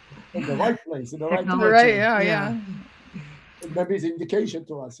 In the right place, in the right All right, yeah. Maybe it's indication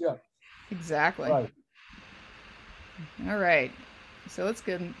to us, yeah. Exactly. Right. All right. So let's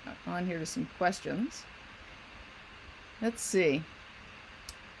get on here to some questions. Let's see.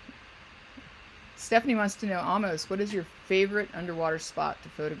 Stephanie wants to know, Amos, what is your favorite underwater spot to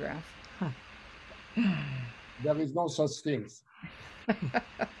photograph? There is no such things.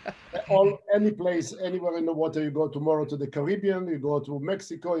 Any place, anywhere in the water, you go tomorrow to the Caribbean, you go to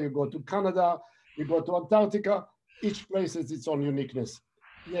Mexico, you go to Canada, you go to Antarctica, each place has its own uniqueness.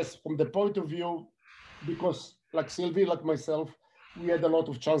 Yes, from the point of view, because like Sylvie, like myself, we had a lot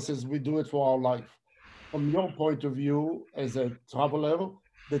of chances, we do it for our life. From your point of view, as a traveler,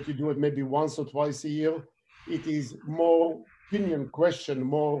 that you do it maybe once or twice a year, it is more opinion question,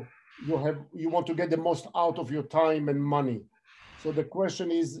 more you want to get the most out of your time and money. So the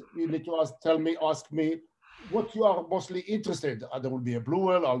question is, you need to ask me what you are mostly interested. There will be a blue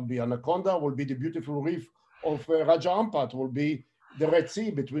whale, will be anaconda, will be the beautiful reef of Raja Ampat, will be the Red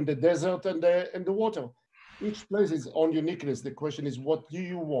Sea between the desert and the water. Each place is own uniqueness. The question is, what do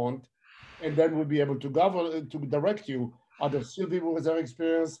you want? And then we'll be able to direct you. Either Sylvie with her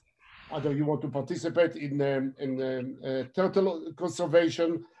experience, either you want to participate in turtle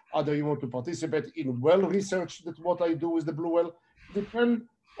conservation, either you want to participate in well research. That's what I do with the blue whale. Depend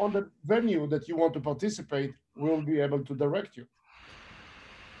on the venue that you want to participate, we'll be able to direct you.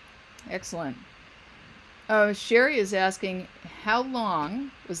 Excellent. Sherry is asking, how long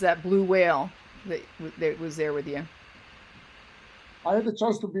was that blue whale that was there with you? I had the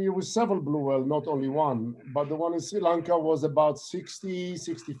chance to be with several blue whales, not only one, but the one in Sri Lanka was about 60,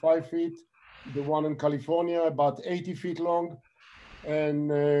 65 feet. The one in California, about 80 feet long. And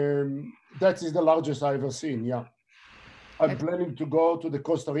that is the largest I've ever seen, yeah. I'm planning to go to the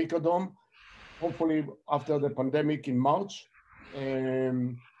Costa Rica Dome, hopefully after the pandemic in March.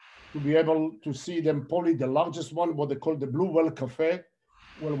 to be able to see them, probably the largest one, what they call the Blue Whale Cafe,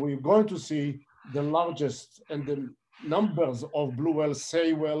 where we're going to see the largest and the numbers of blue whale,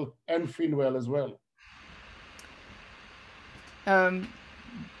 sei whale, and fin whale as well.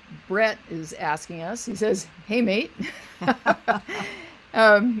 Brett is asking us, he says, hey, mate.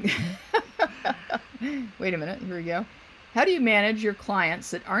 Wait a minute, here we go. How do you manage your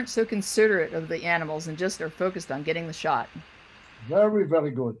clients that aren't so considerate of the animals and just are focused on getting the shot? Very,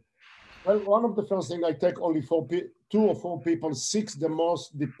 very good. Well, one of the first things I take only 2 or 4 people, 6 the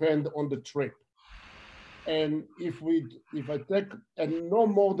most depend on the trip. And if I take and no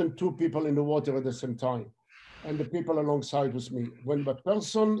more than 2 people in the water at the same time, and the people alongside with me, when the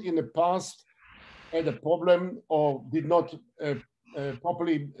person in the past had a problem or did not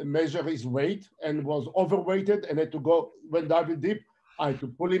properly measure his weight and was overweighted and had to go, when diving deep, I had to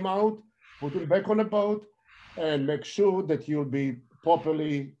pull him out, put him back on the boat, and make sure that he'll be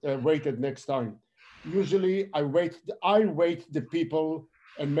properly weighted next time. Usually I weight the people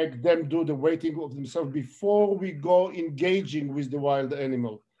and make them do the weighting of themselves before we go engaging with the wild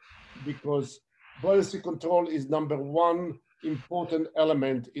animal, because buoyancy control is #1 important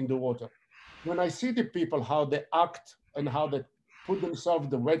element in the water. When I see the people, how they act and how they put themselves,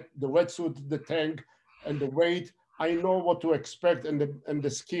 the wetsuit, the tank, and the weight, I know what to expect and the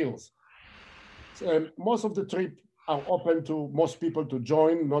skills. So, most of the trip are open to most people to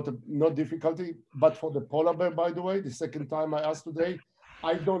join, not difficulty. But for the polar bear, by the way, the second time I asked today,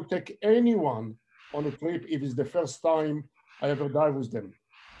 I don't take anyone on a trip if it's the first time I ever dive with them.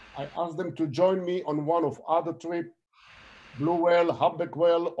 I ask them to join me on one of other trip, blue whale, humpback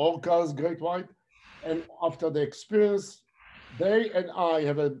whale, orcas, great white. And after the experience, they and I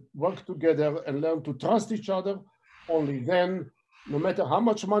have worked together and learn to trust each other. Only then, no matter how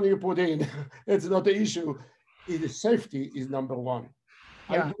much money you put in, it's not the issue. Safety is #1.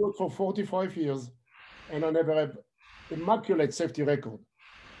 Yeah. I do it for 45 years, and I never have immaculate safety record.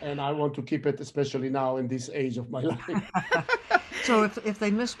 And I want to keep it, especially now in this age of my life. So if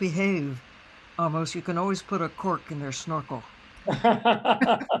they misbehave, Amos, you can always put a cork in their snorkel.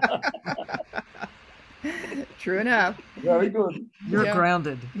 True enough. Very good. You're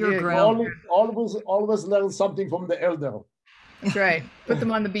grounded. You're grounded. Always learn something from the elder. That's right. Put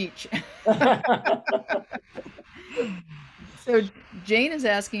them on the beach. So Jane is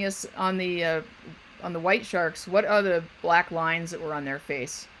asking us on the white sharks, what are the black lines that were on their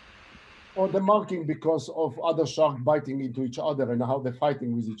face? Or the marking because of other sharks biting into each other and how they're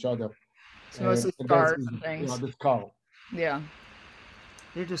fighting with each other. So mostly scars and things. Yeah, the scar. Yeah.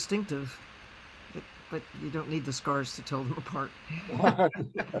 They're distinctive, but you don't need the scars to tell them apart. You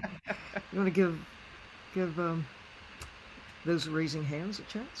want to give those raising hands a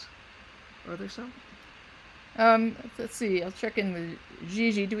chance? Are there some? Let's see. I'll check in with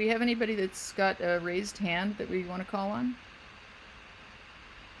Gigi. Do we have anybody that's got a raised hand that we want to call on?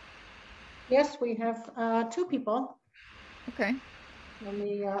 Yes, we have 2 people. Okay. Let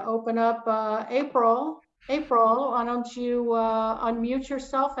me open up April. April, why don't you unmute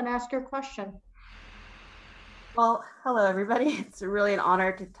yourself and ask your question? Well, hello, everybody. It's really an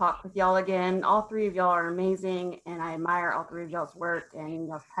honor to talk with y'all again. All 3 of y'all are amazing, and I admire all 3 of y'all's work and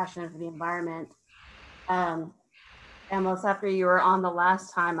y'all's passion for the environment. Amos, after you were on the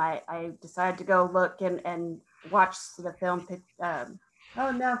last time, I decided to go look and watch the film. Oh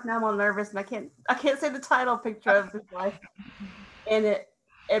no, now I'm all nervous and I can't say the title picture of this life. And it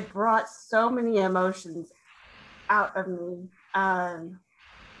brought so many emotions out of me.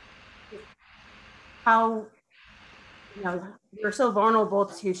 How you're so vulnerable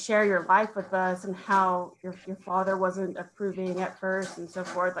to share your life with us, and how your father wasn't approving at first and so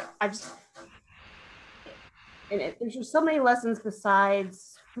forth. Like there's just so many lessons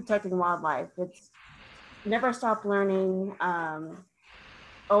besides protecting wildlife. It's never stop learning,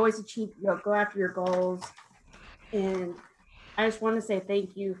 always achieve, go after your goals. And I just want to say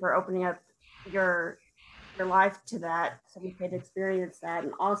thank you for opening up your life to that, so we could experience that.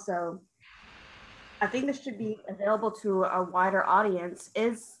 And also, I think this should be available to a wider audience.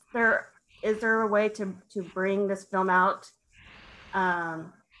 Is there a way to bring this film out,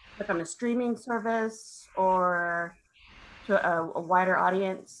 like on a streaming service or to a wider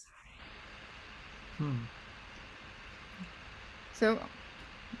audience? So,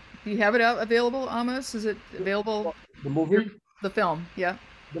 do you have it out available, Amos? Is it available? The movie? The film, yeah.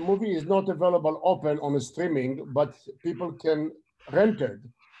 The movie is not available open on a streaming, but people can rent it.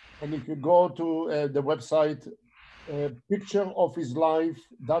 And if you go to the website,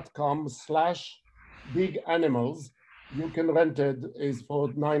 pictureofhislife.com/biganimals, you can rent it. Is for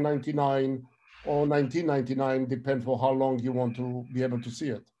 $9.99 or $19.99, depend for how long you want to be able to see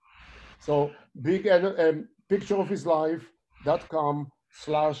it. So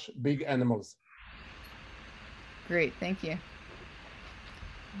pictureofhislife.com/big animals. Great, thank you.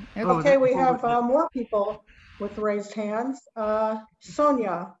 Okay, we have more people with raised hands.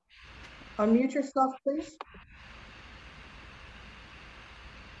 Sonia, unmute yourself, please.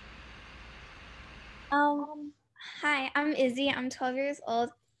 Hi, I'm Izzy. I'm 12 years old,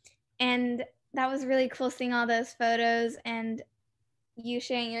 and that was really cool seeing all those photos and you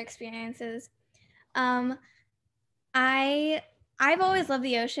sharing your experiences. I've always loved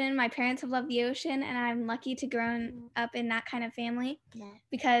the ocean. My parents have loved the ocean, and I'm lucky to grown up in that kind of family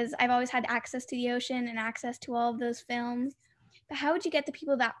because I've always had access to the ocean and access to all of those films. But how would you get the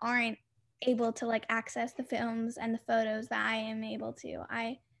people that aren't able to like access the films and the photos that I am able to?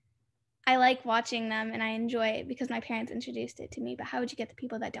 I like watching them and I enjoy it because my parents introduced it to me, but how would you get the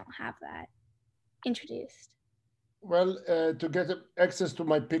people that don't have that introduced? Well, to get access to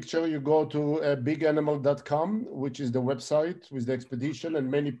my picture, you go to biganimal.com, which is the website with the expedition and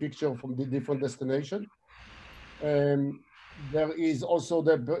many pictures from the different destinations. There is also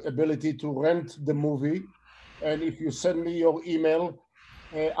the ability to rent the movie. And if you send me your email,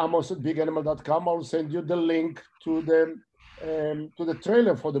 amos@biganimal.com, I'll send you the link to the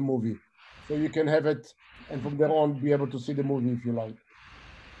trailer for the movie. So you can have it, and from there on, be able to see the movie if you like.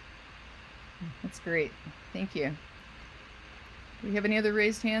 That's great. Thank you. Do we have any other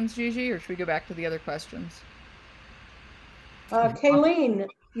raised hands, Gigi, or should we go back to the other questions? Kayleen,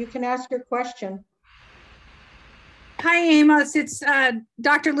 you can ask your question. Hi, Amos. It's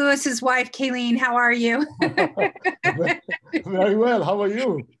Dr. Lewis's wife, Kayleen. How are you? Very well. How are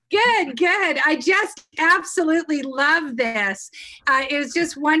you? Good, good. I just absolutely love this. It was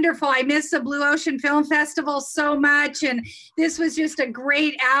just wonderful. I miss the Blue Ocean Film Festival so much, and this was just a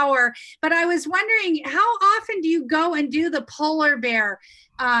great hour. But I was wondering, how often do you go and do the polar bear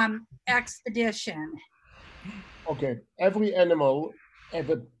expedition? Okay, every animal has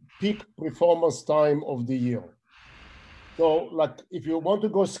a peak performance time of the year. So, like, if you want to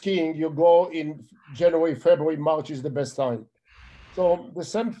go skiing, you go in January, February, March is the best time. So the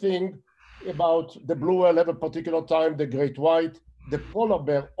same thing about the blue whale have a particular time, the great white, the polar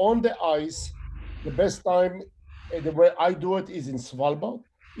bear on the ice, the best time, the way I do it is in Svalbard,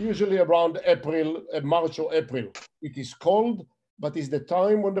 usually around April, March or April. It is cold, but it's the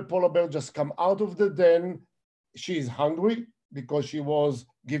time when the polar bear just come out of the den. She is hungry because she was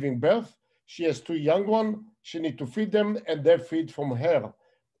giving birth. She has 2 young ones. She needs to feed them, and they feed from her.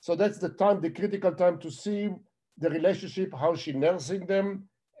 So that's the time, the critical time to see the relationship, how she nursing them,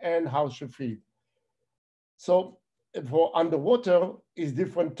 and how she feed. So for underwater is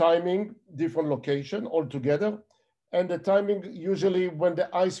different timing, different location altogether. And the timing usually when the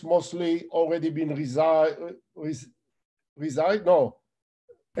ice mostly already been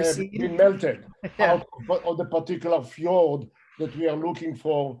been melted out of the particular fjord that we are looking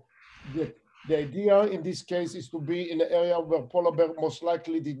for. The idea in this case is to be in an area where polar bear most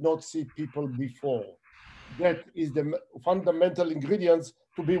likely did not see people before. That is the fundamental ingredients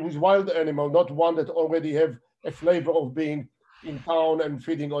to be with wild animal, not one that already have a flavor of being in town and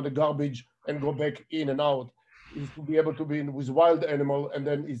feeding on the garbage and go back in and out. Is to be able to be with wild animal, and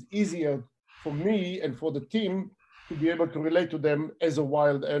then it's easier for me and for the team to be able to relate to them as a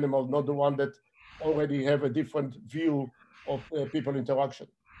wild animal, not the one that already have a different view of people interaction.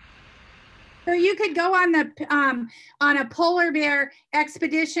 So you could go on a polar bear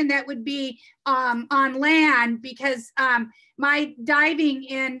expedition that would be on land, because my diving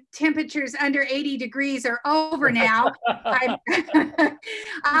in temperatures under 80 degrees are over now.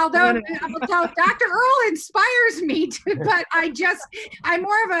 Although Dr. Earl inspires me to, but I'm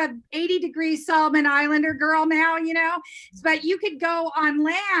more of a 80-degree Solomon Islander girl now, you know. But you could go on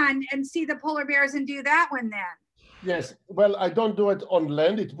land and see the polar bears and do that one then. Yes, well, I don't do it on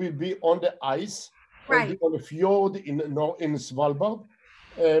land. It will be on the ice, right, on a fjord in Svalbard.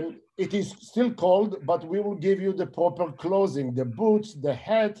 It is still cold, but we will give you the proper clothing, the boots, the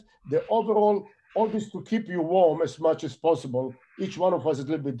hat, the overall, all this to keep you warm as much as possible. Each one of us is a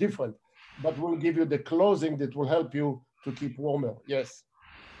little bit different, but we'll give you the clothing that will help you to keep warmer. Yes.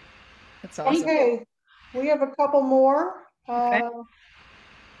 That's awesome. Okay, we have a couple more. Okay.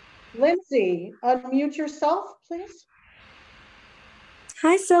 Lindsay, unmute yourself, please.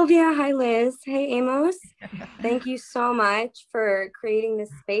 Hi, Sylvia. Hi, Liz. Hey, Amos. Thank you so much for creating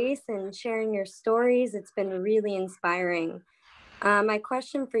this space and sharing your stories. It's been really inspiring. My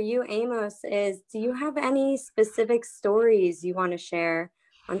question for you, Amos, is do you have any specific stories you want to share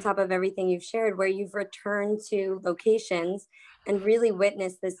on top of everything you've shared where you've returned to locations and really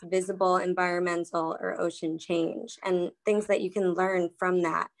witnessed this visible environmental or ocean change and things that you can learn from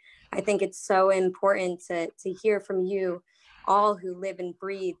that? I think it's so important to hear from you all who live and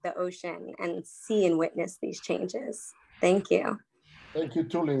breathe the ocean and see and witness these changes. Thank you. Thank you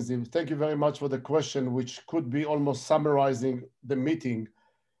too, Lindsay. Thank you very much for the question, which could be almost summarizing the meeting.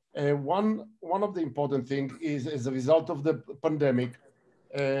 One of the important things is, as a result of the pandemic,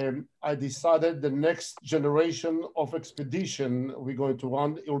 I decided the next generation of expedition we're going to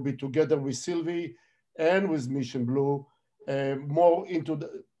run, it will be together with Sylvie and with Mission Blue, more into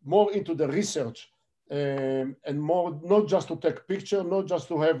the research, and more not just to take picture, not just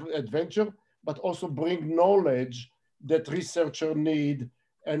to have adventure, but also bring knowledge that researchers need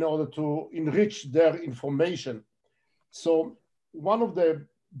in order to enrich their information. So one of the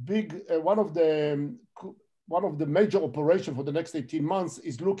major operations for the next 18 months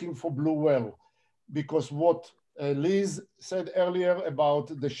is looking for blue whale, because what Liz said earlier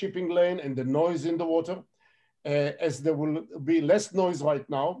about the shipping lane and the noise in the water, as there will be less noise right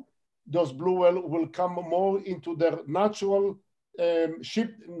now, those blue whale will come more into their natural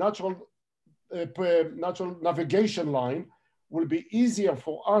natural navigation line. Will be easier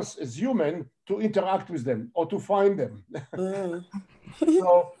for us as human to interact with them or to find them.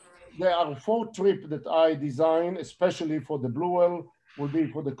 So there are 4 trips that I designed, especially for the blue whale. Will be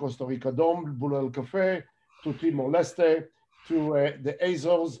for the Costa Rica Dome, Blue Whale Cafe, to Timor-Leste, to the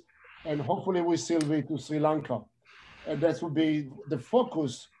Azores, and hopefully with Sylvie to Sri Lanka. And that will be the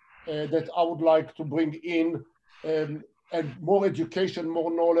focus that I would like to bring in, and more education,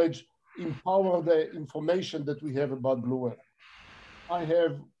 more knowledge, empower the information that we have about blue whale. I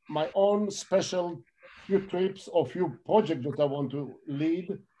have my own special few trips or few projects that I want to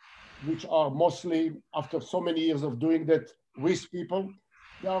lead, which are mostly after so many years of doing that with people.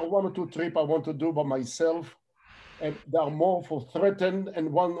 There are 1 or 2 trips I want to do by myself, and there are more for threatened,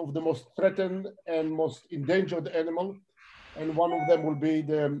 and one of the most threatened and most endangered animal, and one of them will be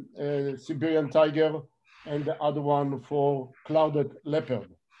the Siberian tiger, and the other one for clouded leopard.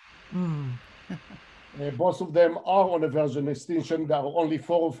 Both of them are on a verge of extinction. There are only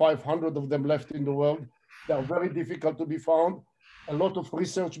 400 or 500 of them left in the world. They are very difficult to be found. A lot of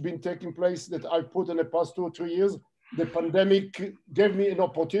research been taking place that I put in the past 2 or 3 years. The pandemic gave me an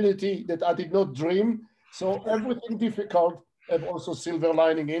opportunity that I did not dream. So everything difficult have also silver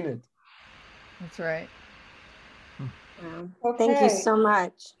lining in it. That's right. Okay. Thank you so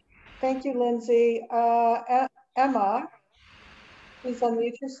much. Thank you, Lindsay. Emma, please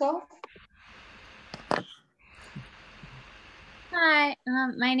unmute yourself. Hi,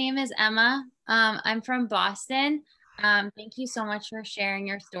 my name is Emma. I'm from Boston. Thank you so much for sharing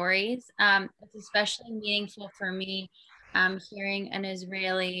your stories. It's especially meaningful for me hearing an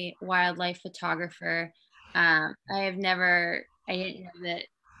Israeli wildlife photographer. I didn't know that,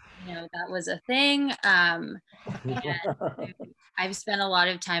 that was a thing. I've spent a lot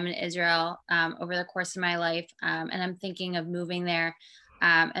of time in Israel over the course of my life, and I'm thinking of moving there.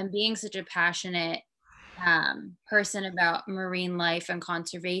 And being such a passionate person about marine life and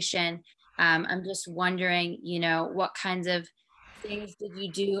conservation, I'm just wondering, what kinds of things did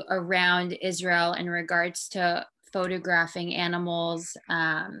you do around Israel in regards to photographing animals?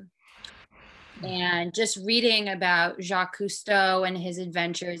 And just reading about Jacques Cousteau and his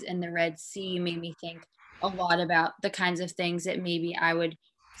adventures in the Red Sea made me think a lot about the kinds of things that maybe I would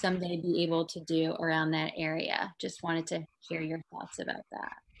someday be able to do around that area. Just wanted to hear your thoughts about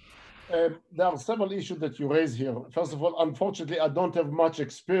that. There are several issues that you raise here. First of all, unfortunately, I don't have much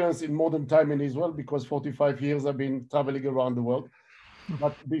experience in modern time in Israel because 45 years I've been traveling around the world.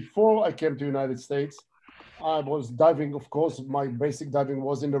 But before I came to the United States, I was diving, of course. My basic diving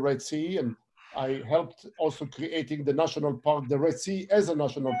was in the Red Sea, and I helped also creating the national park, the Red Sea as a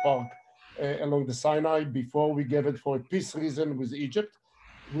national park along the Sinai before we gave it for a peace reason with Egypt,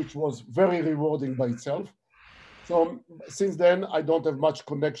 which was very rewarding by itself. So since then, I don't have much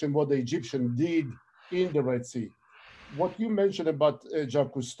connection what the Egyptian did in the Red Sea. What you mentioned about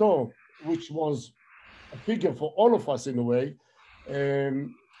Jacques Cousteau, which was a figure for all of us in a way,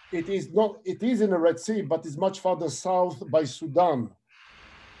 it is in the Red Sea, but it's much farther south by Sudan.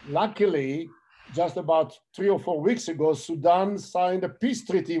 Luckily, just about 3 or 4 weeks ago, Sudan signed a peace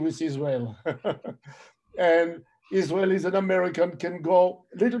treaty with Israel. And Israelis and Americans can go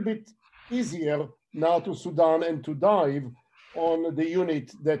a little bit easier now to Sudan and to dive on the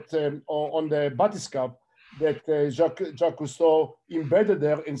unit that, on the bathyscaphe that Jacques Cousteau embedded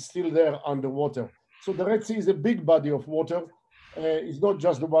there and still there underwater. So the Red Sea is a big body of water. It's not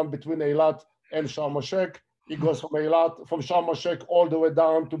just the one between Eilat and Sharm el-Sheikh. It goes from Eilat, from Sharm el-Sheikh all the way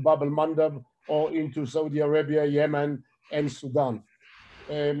down to Bab el-Mandab or into Saudi Arabia, Yemen, and Sudan.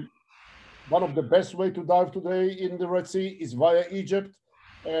 One of the best ways to dive today in the Red Sea is via Egypt.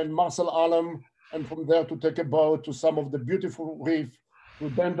 and Marcel Alam, and from there to take a boat to some of the beautiful reef, to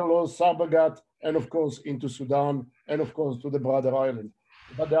Dandalos, Sarbagat, and of course into Sudan, and of course to the Brother Island.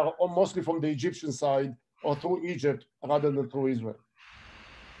 But they are mostly from the Egyptian side or through Egypt rather than through Israel.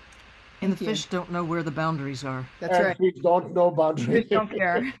 And the fish don't know where the boundaries are. That's right. Fish don't know boundaries. Fish don't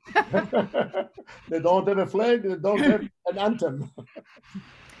care. They don't have a flag, they don't have an anthem.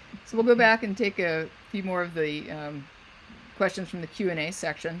 So we'll go back and take a few more of the questions from the Q&A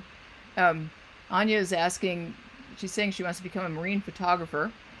section. Anya is asking, she's saying she wants to become a marine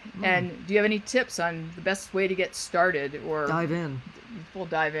photographer. And do you have any tips on the best way to get started, or dive in? We'll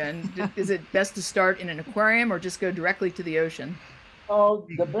dive in. Is it best to start in an aquarium or just go directly to the ocean? Oh,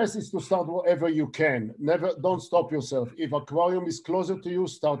 the best is to start wherever you can. Don't stop yourself. If aquarium is closer to you,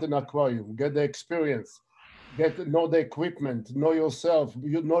 start an aquarium. Get the experience. Know the equipment. Know yourself.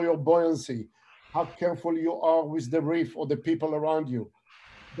 You know your buoyancy. How careful you are with the reef or the people around you.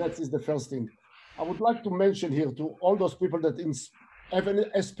 That is the first thing. I would like to mention here to all those people that have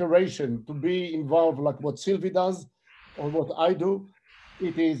an aspiration to be involved, like what Sylvie does or what I do.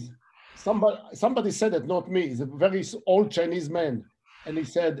 It is somebody said it, not me. He's a very old Chinese man. And he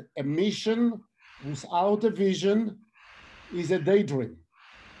said, a mission without a vision is a daydream.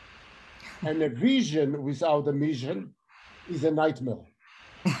 And a vision without a mission is a nightmare.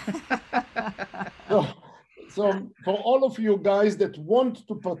 So for all of you guys that want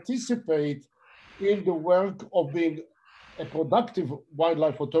to participate in the work of being a productive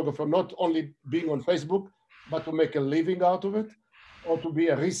wildlife photographer, not only being on Facebook, but to make a living out of it, or to be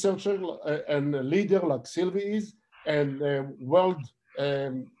a researcher and a leader like Sylvie is, and world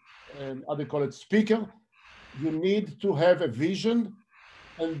how do you call it, speaker, you need to have a vision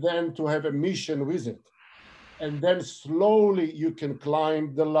and then to have a mission with it. And then slowly you can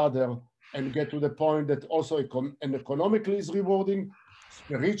climb the ladder and get to the point that also economically is rewarding,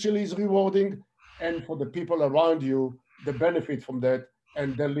 spiritually is rewarding, and for the people around you, the benefit from that,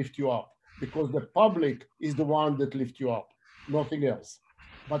 and they lift you up. Because the public is the one that lifts you up, nothing else.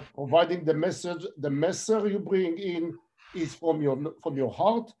 But providing the message you bring in is from your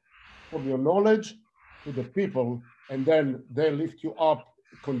heart, from your knowledge to the people, and then they lift you up,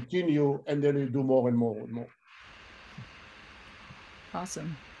 continue, and then you do more and more and more.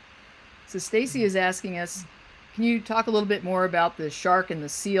 Awesome. So Stacy is asking us, can you talk a little bit more about the shark and the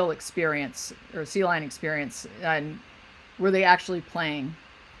seal experience, or sea lion experience, and were they actually playing?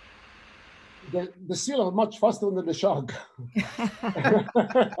 The seal are much faster than the shark.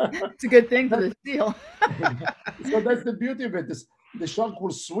 It's a good thing for the seal. So that's the beauty of it. The shark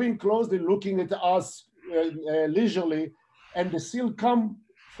will swim closely, looking at us leisurely, and the seal come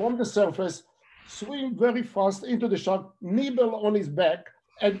from the surface, swim very fast into the shark, nibble on his back,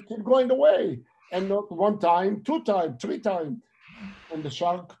 and keep going away. And not one time, 2 times, 3 times. And the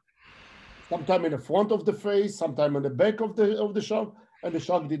shark, sometime in the front of the face, sometime on the back of the shark, and the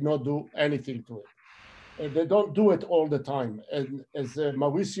shark did not do anything to it. And they don't do it all the time. And as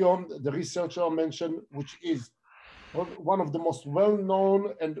Mauricio, the researcher, mentioned, which is one of the most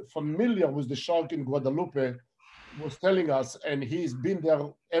well-known and familiar with the shark in Guadalupe, was telling us, and he's been there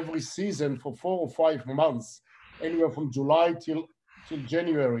every season for 4 or 5 months, anywhere from July till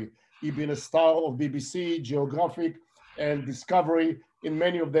January. He's been a star of BBC, Geographic, and Discovery. In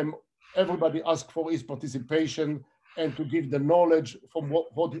many of them, everybody asked for his participation and to give the knowledge from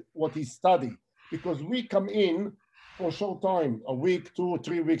what he studied. Because we come in for a short time, a week, 2 or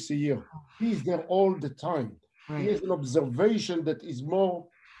 3 weeks a year. He's there all the time. Right. He has an observation that is more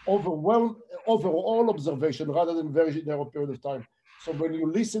overall observation rather than very narrow period of time. So when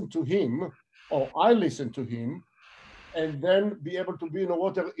you listen to him, or I listen to him, and then be able to be in the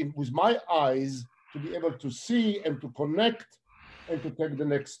water with my eyes, to be able to see and to connect and to take the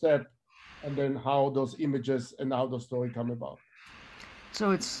next step, and then how those images and how the story come about.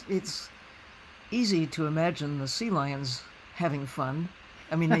 So it's easy to imagine the sea lions having fun.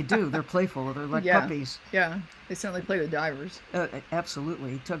 I mean, they do. They're playful. They're like puppies. Yeah, they certainly play with divers.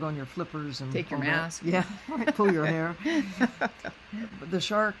 Absolutely. Tug on your flippers and take your mask. Yeah, pull your hair. But the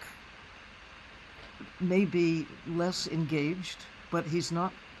shark may be less engaged, but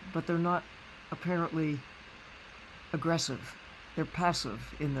they're not apparently aggressive. They're passive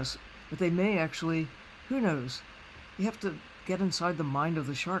in this. But they may actually, who knows? You have to get inside the mind of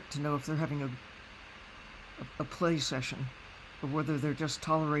the shark to know if they're having a play session, or whether they're just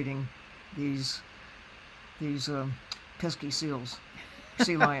tolerating these pesky sea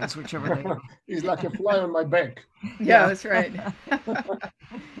lions, whichever they are. He's like a fly on my back. Yeah, that's right.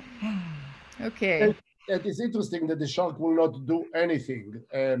 Okay. It is interesting that the shark will not do anything,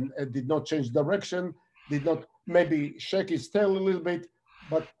 and did not change direction, did not maybe shake his tail a little bit,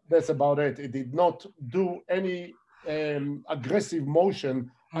 but that's about it. It did not do any aggressive motion,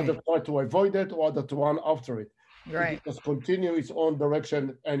 either try to avoid it or either to run after it. Right. It just continue its own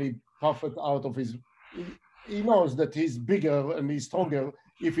direction, and he puffed out of his. He knows that he's bigger and he's stronger.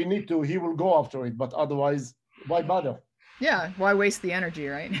 If he need to, he will go after it. But otherwise, why bother? Yeah, why waste the energy,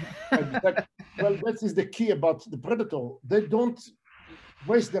 right? Exactly. Well, that is the key about the predator. They don't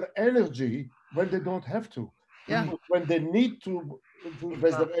waste their energy when they don't have to. Yeah. When they need to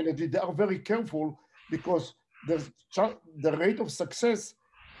waste their energy, they are very careful, because there's the rate of success,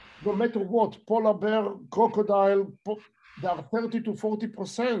 no matter what, polar bear, crocodile, they are 30 to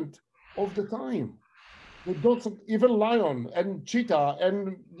 40% of the time. They don't, even lion and cheetah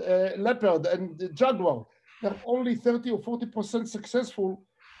and leopard and jaguar, they're only 30 or 40% successful,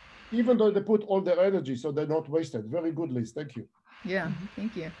 even though they put all their energy, so they're not wasted. Very good, Liz. Thank you. Yeah,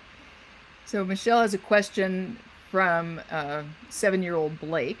 thank you. So Michelle has a question from 7-year-old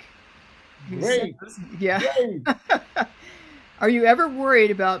Blake. Great. Says, yeah. Great. Are you ever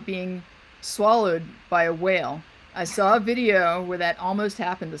worried about being swallowed by a whale? I saw a video where that almost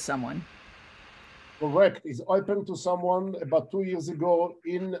happened to someone. Correct. It's happened to someone about 2 years ago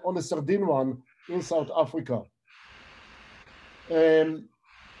on a sardine one in South Africa. There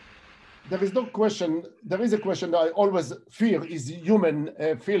is no question. There is a question that I always fear is human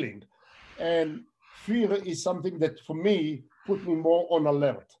feeling. And fear is something that, for me, put me more on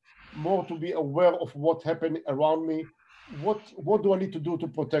alert, more to be aware of what happened around me. What do I need to do to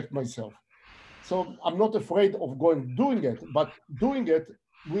protect myself? So I'm not afraid of doing it, but doing it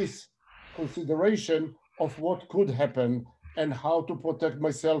with consideration of what could happen and how to protect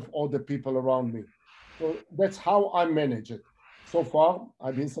myself or the people around me. So that's how I manage it. So far,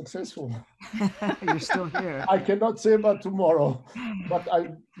 I've been successful. You're still here. I cannot say about tomorrow, but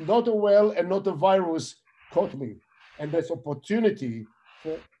not a whale and not a virus caught me. And there's opportunity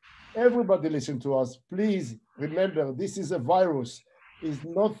for everybody listen to us. Please remember, this is a virus. There's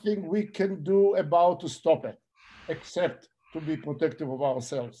nothing we can do about to stop it, except to be protective of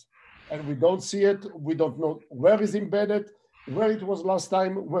ourselves. And we don't see it. We don't know where it's embedded, where it was last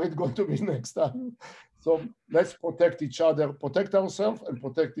time, where it's going to be next time. So let's protect each other, protect ourselves, and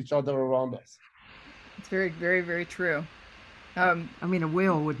protect each other around us. It's very, very, very true. I mean, a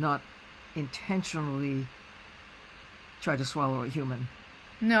whale would not intentionally try to swallow a human.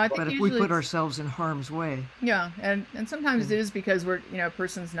 No, I think but if we put ourselves in harm's way. Yeah, and sometimes it is because we're, a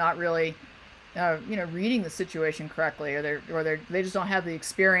person's not really, reading the situation correctly, or they just don't have the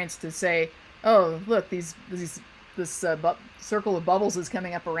experience to say, oh, look, this circle of bubbles is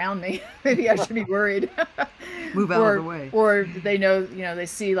coming up around me. Maybe I should be worried. Move out of the way. Or they know, they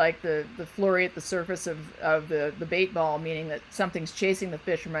see like the flurry at the surface of the bait ball, meaning that something's chasing the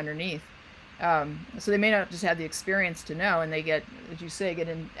fish from underneath. So they may not just have the experience to know, and they get, as you say,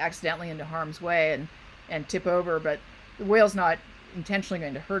 accidentally into harm's way and tip over. But the whale's not intentionally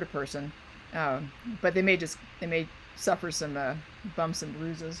going to hurt a person, but they may suffer some bumps and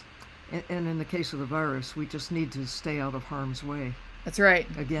bruises. And in the case of the virus, we just need to stay out of harm's way. That's right.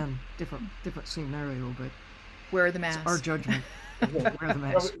 Again, different scenario, but wear the mask. It's our judgment. Wear the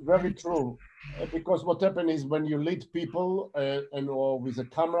mask. Very, very true. Because what happens is when you lead people or with a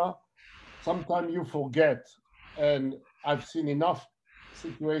camera, sometimes you forget. And I've seen enough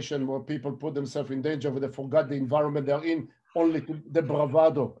situations where people put themselves in danger, but they forgot the environment they're in, only to the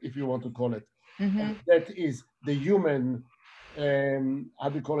bravado, if you want to call it. Mm-hmm. That is the human, how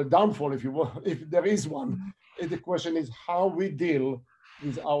do you call it, downfall, if you want, if there is one. And the question is how we deal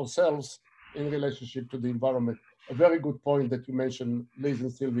with ourselves in relationship to the environment. A very good point that you mentioned, Liz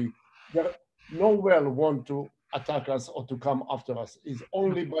and Sylvia. No whale want to attack us or to come after us. It's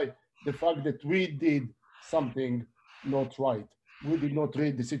only by the fact that we did something not right. We did not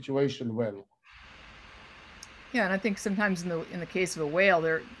read the situation well. Yeah, and I think sometimes in the case of a whale,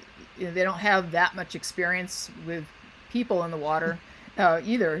 they don't have that much experience with people in the water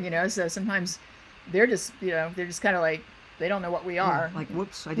either. So sometimes they're just kind of like, they don't know what we are. Like,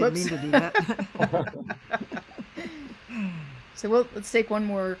 whoops, I didn't mean to do that. So let's take one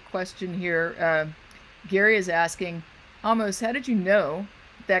more question here. Gary is asking, Amos, how did you know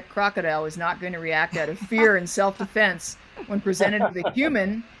that crocodile is not going to react out of fear and self-defense when presented with a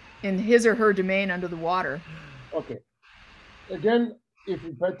human in his or her domain under the water? Okay. Again, if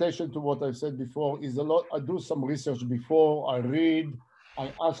you pay attention to what I said before, I do some research before, I read,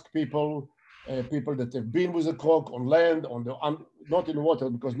 I ask people that have been with a croc on land, not in the water,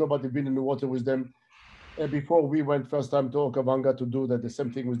 because nobody been in the water with them. Before we went first time to Okavanga to do that, the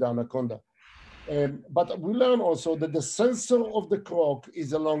same thing with the anaconda. But we learn also that the sensor of the croc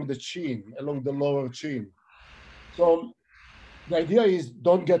is along the chin, along the lower chin. So The idea is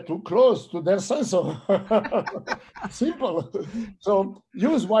don't get too close to their sensor. Simple. So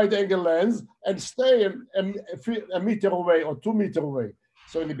use wide angle lens and stay a meter away or 2 meters away.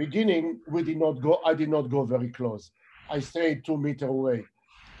 So in the beginning, I did not go very close. I stayed 2 meters away.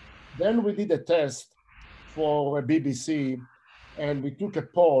 Then we did a test for a BBC, and we took a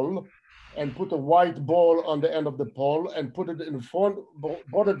pole and put a white ball on the end of the pole and put it in front,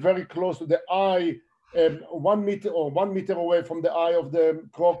 brought it very close to the eye, 1 meter or 1 meter away from the eye of the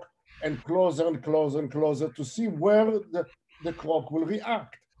croc, and closer and closer and closer to see where the croc will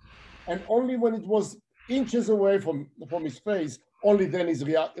react. And only when it was inches away from his face, only then is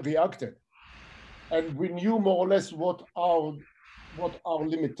reacted. And we knew more or less what our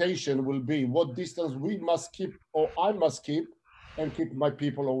limitation will be, what distance we must keep, or I must keep, and keep my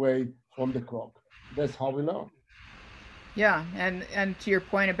people away from the croc. That's how we learn. Yeah, and to your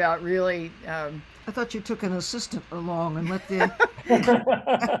point about really, I thought you took an assistant along and let the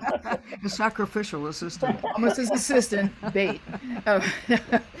sacrificial assistant, almost his assistant, bait. But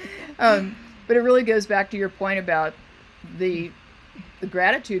it really goes back to your point about the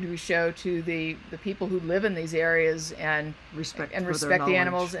gratitude we show to the people who live in these areas and respect the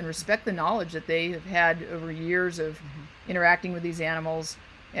animals and respect the knowledge that they have had over years of interacting with these animals,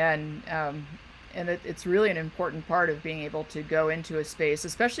 and it's really an important part of being able to go into a space,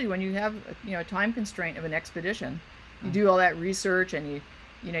 especially when you have a time constraint of an expedition. You do all that research and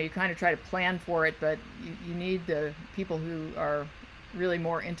you kind of try to plan for it, but you need the people who are really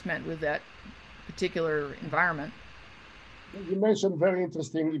more intimate with that particular environment. You mentioned very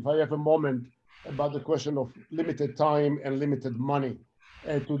interesting, if I have a moment, about the question of limited time and limited money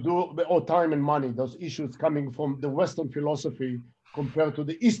or time and money, those issues coming from the Western philosophy compared to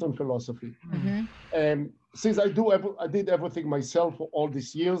the Eastern philosophy. And since I did everything myself for all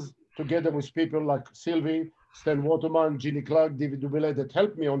these years, together with people like Sylvie, Stan Waterman, Jeannie Clark, David Dubélé, that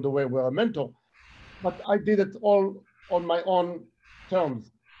helped me on the way, were a mentor. But I did it all on my own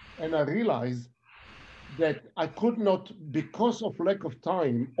terms. And I realized that I could not, because of lack of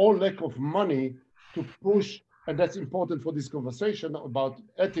time or lack of money, to push, and that's important for this conversation about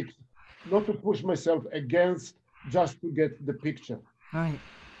ethics, not to push myself against just to get the picture. Right.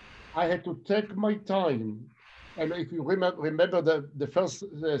 I had to take my time. And if you remember the first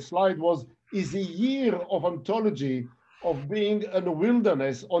slide is a year of ontology of being in a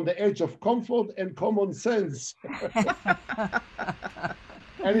wilderness on the edge of comfort and common sense.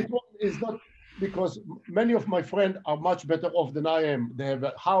 And it's not because many of my friends are much better off than I am. They have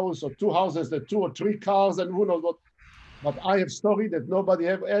a house or 2 houses, 2 or 3 cars, and who knows what. But I have story that nobody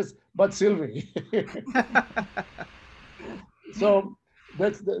has but Sylvie. So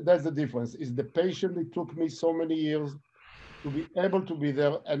that's the difference. Is the patience it took me so many years to be able to be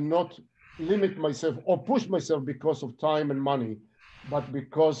there and not limit myself or push myself because of time and money, but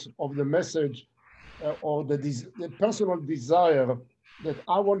because of the message or the personal desire that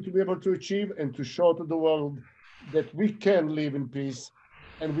I want to be able to achieve and to show to the world that we can live in peace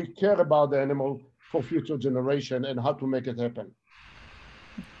and we care about the animal for future generation and how to make it happen.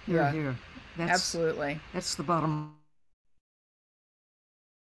 Yeah, here. Absolutely. That's the bottom.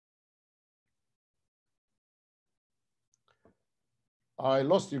 I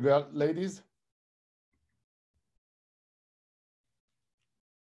lost you, ladies.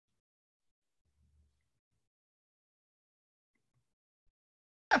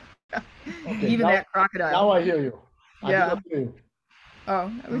 Okay, even that crocodile. Now I hear you. Yeah. Hear you.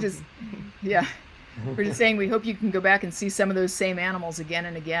 Oh, we just, yeah. We're just saying we hope you can go back and see some of those same animals again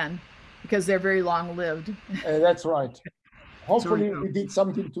and again because they're very long-lived. That's right. Hopefully we did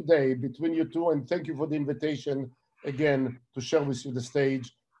something today between you two, and thank you for the invitation again to share with you the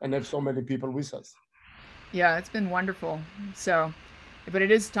stage and have so many people with us. Yeah, it's been wonderful. So, but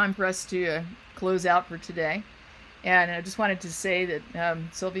it is time for us to close out for today. And I just wanted to say that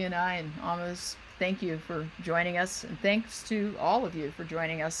Sylvia and I and Amos, thank you for joining us. And thanks to all of you for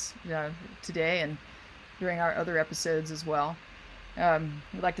joining us today and during our other episodes as well.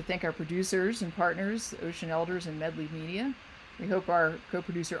 We'd like to thank our producers and partners, Ocean Elders and Medley Media. We hope our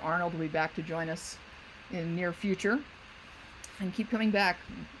co-producer Arnold will be back to join us in the near future. And keep coming back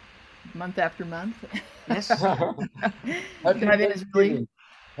month after month. Yes. Happy Thanksgiving.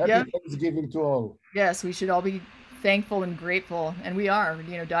 Happy Thanksgiving to all. Yes, we should all be thankful and grateful, and we are.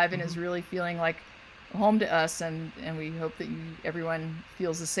 Dive In is really feeling like home to us, and we hope that everyone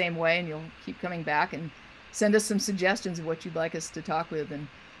feels the same way, and you'll keep coming back and send us some suggestions of what you'd like us to talk with, and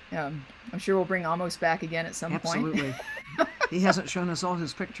I'm sure we'll bring Amos back again at some point. Absolutely. He hasn't shown us all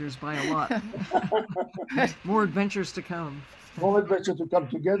his pictures by a lot. More adventures to come. More adventures to come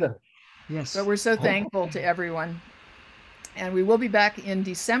together. Yes. But we're so thankful to everyone. And we will be back in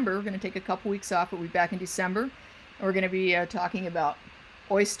December. We're going to take a couple weeks off, but we'll be back in December. And we're going to be talking about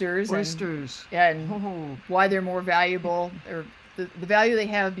oysters. And why they're more valuable, or the value they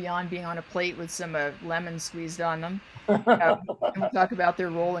have beyond being on a plate with some lemon squeezed on them. And we'll talk about their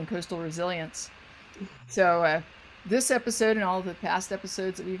role in coastal resilience. So this episode and all of the past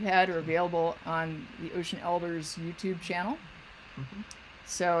episodes that we've had are available on the Ocean Elders YouTube channel. Mm-hmm.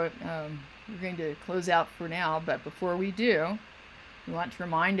 So we're going to close out for now, but before we do, we want to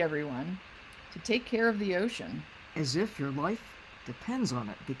remind everyone to take care of the ocean. As if your life depends on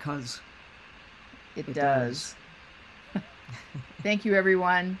it, because it does. Thank you,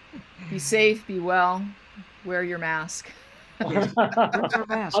 everyone. Be safe, be well, wear your mask.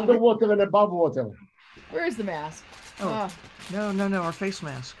 Underwater and above water. Where is the mask? Oh. No, our face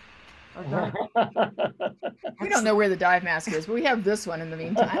mask. We don't know where the dive mask is, but we have this one in the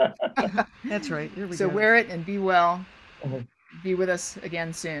meantime. That's right. Here we go. Wear it and be well. Be with us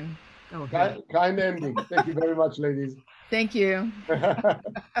again soon. Kind ending. Thank you very much, ladies. Thank you.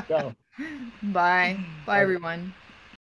 Ciao. Bye. Bye, everyone.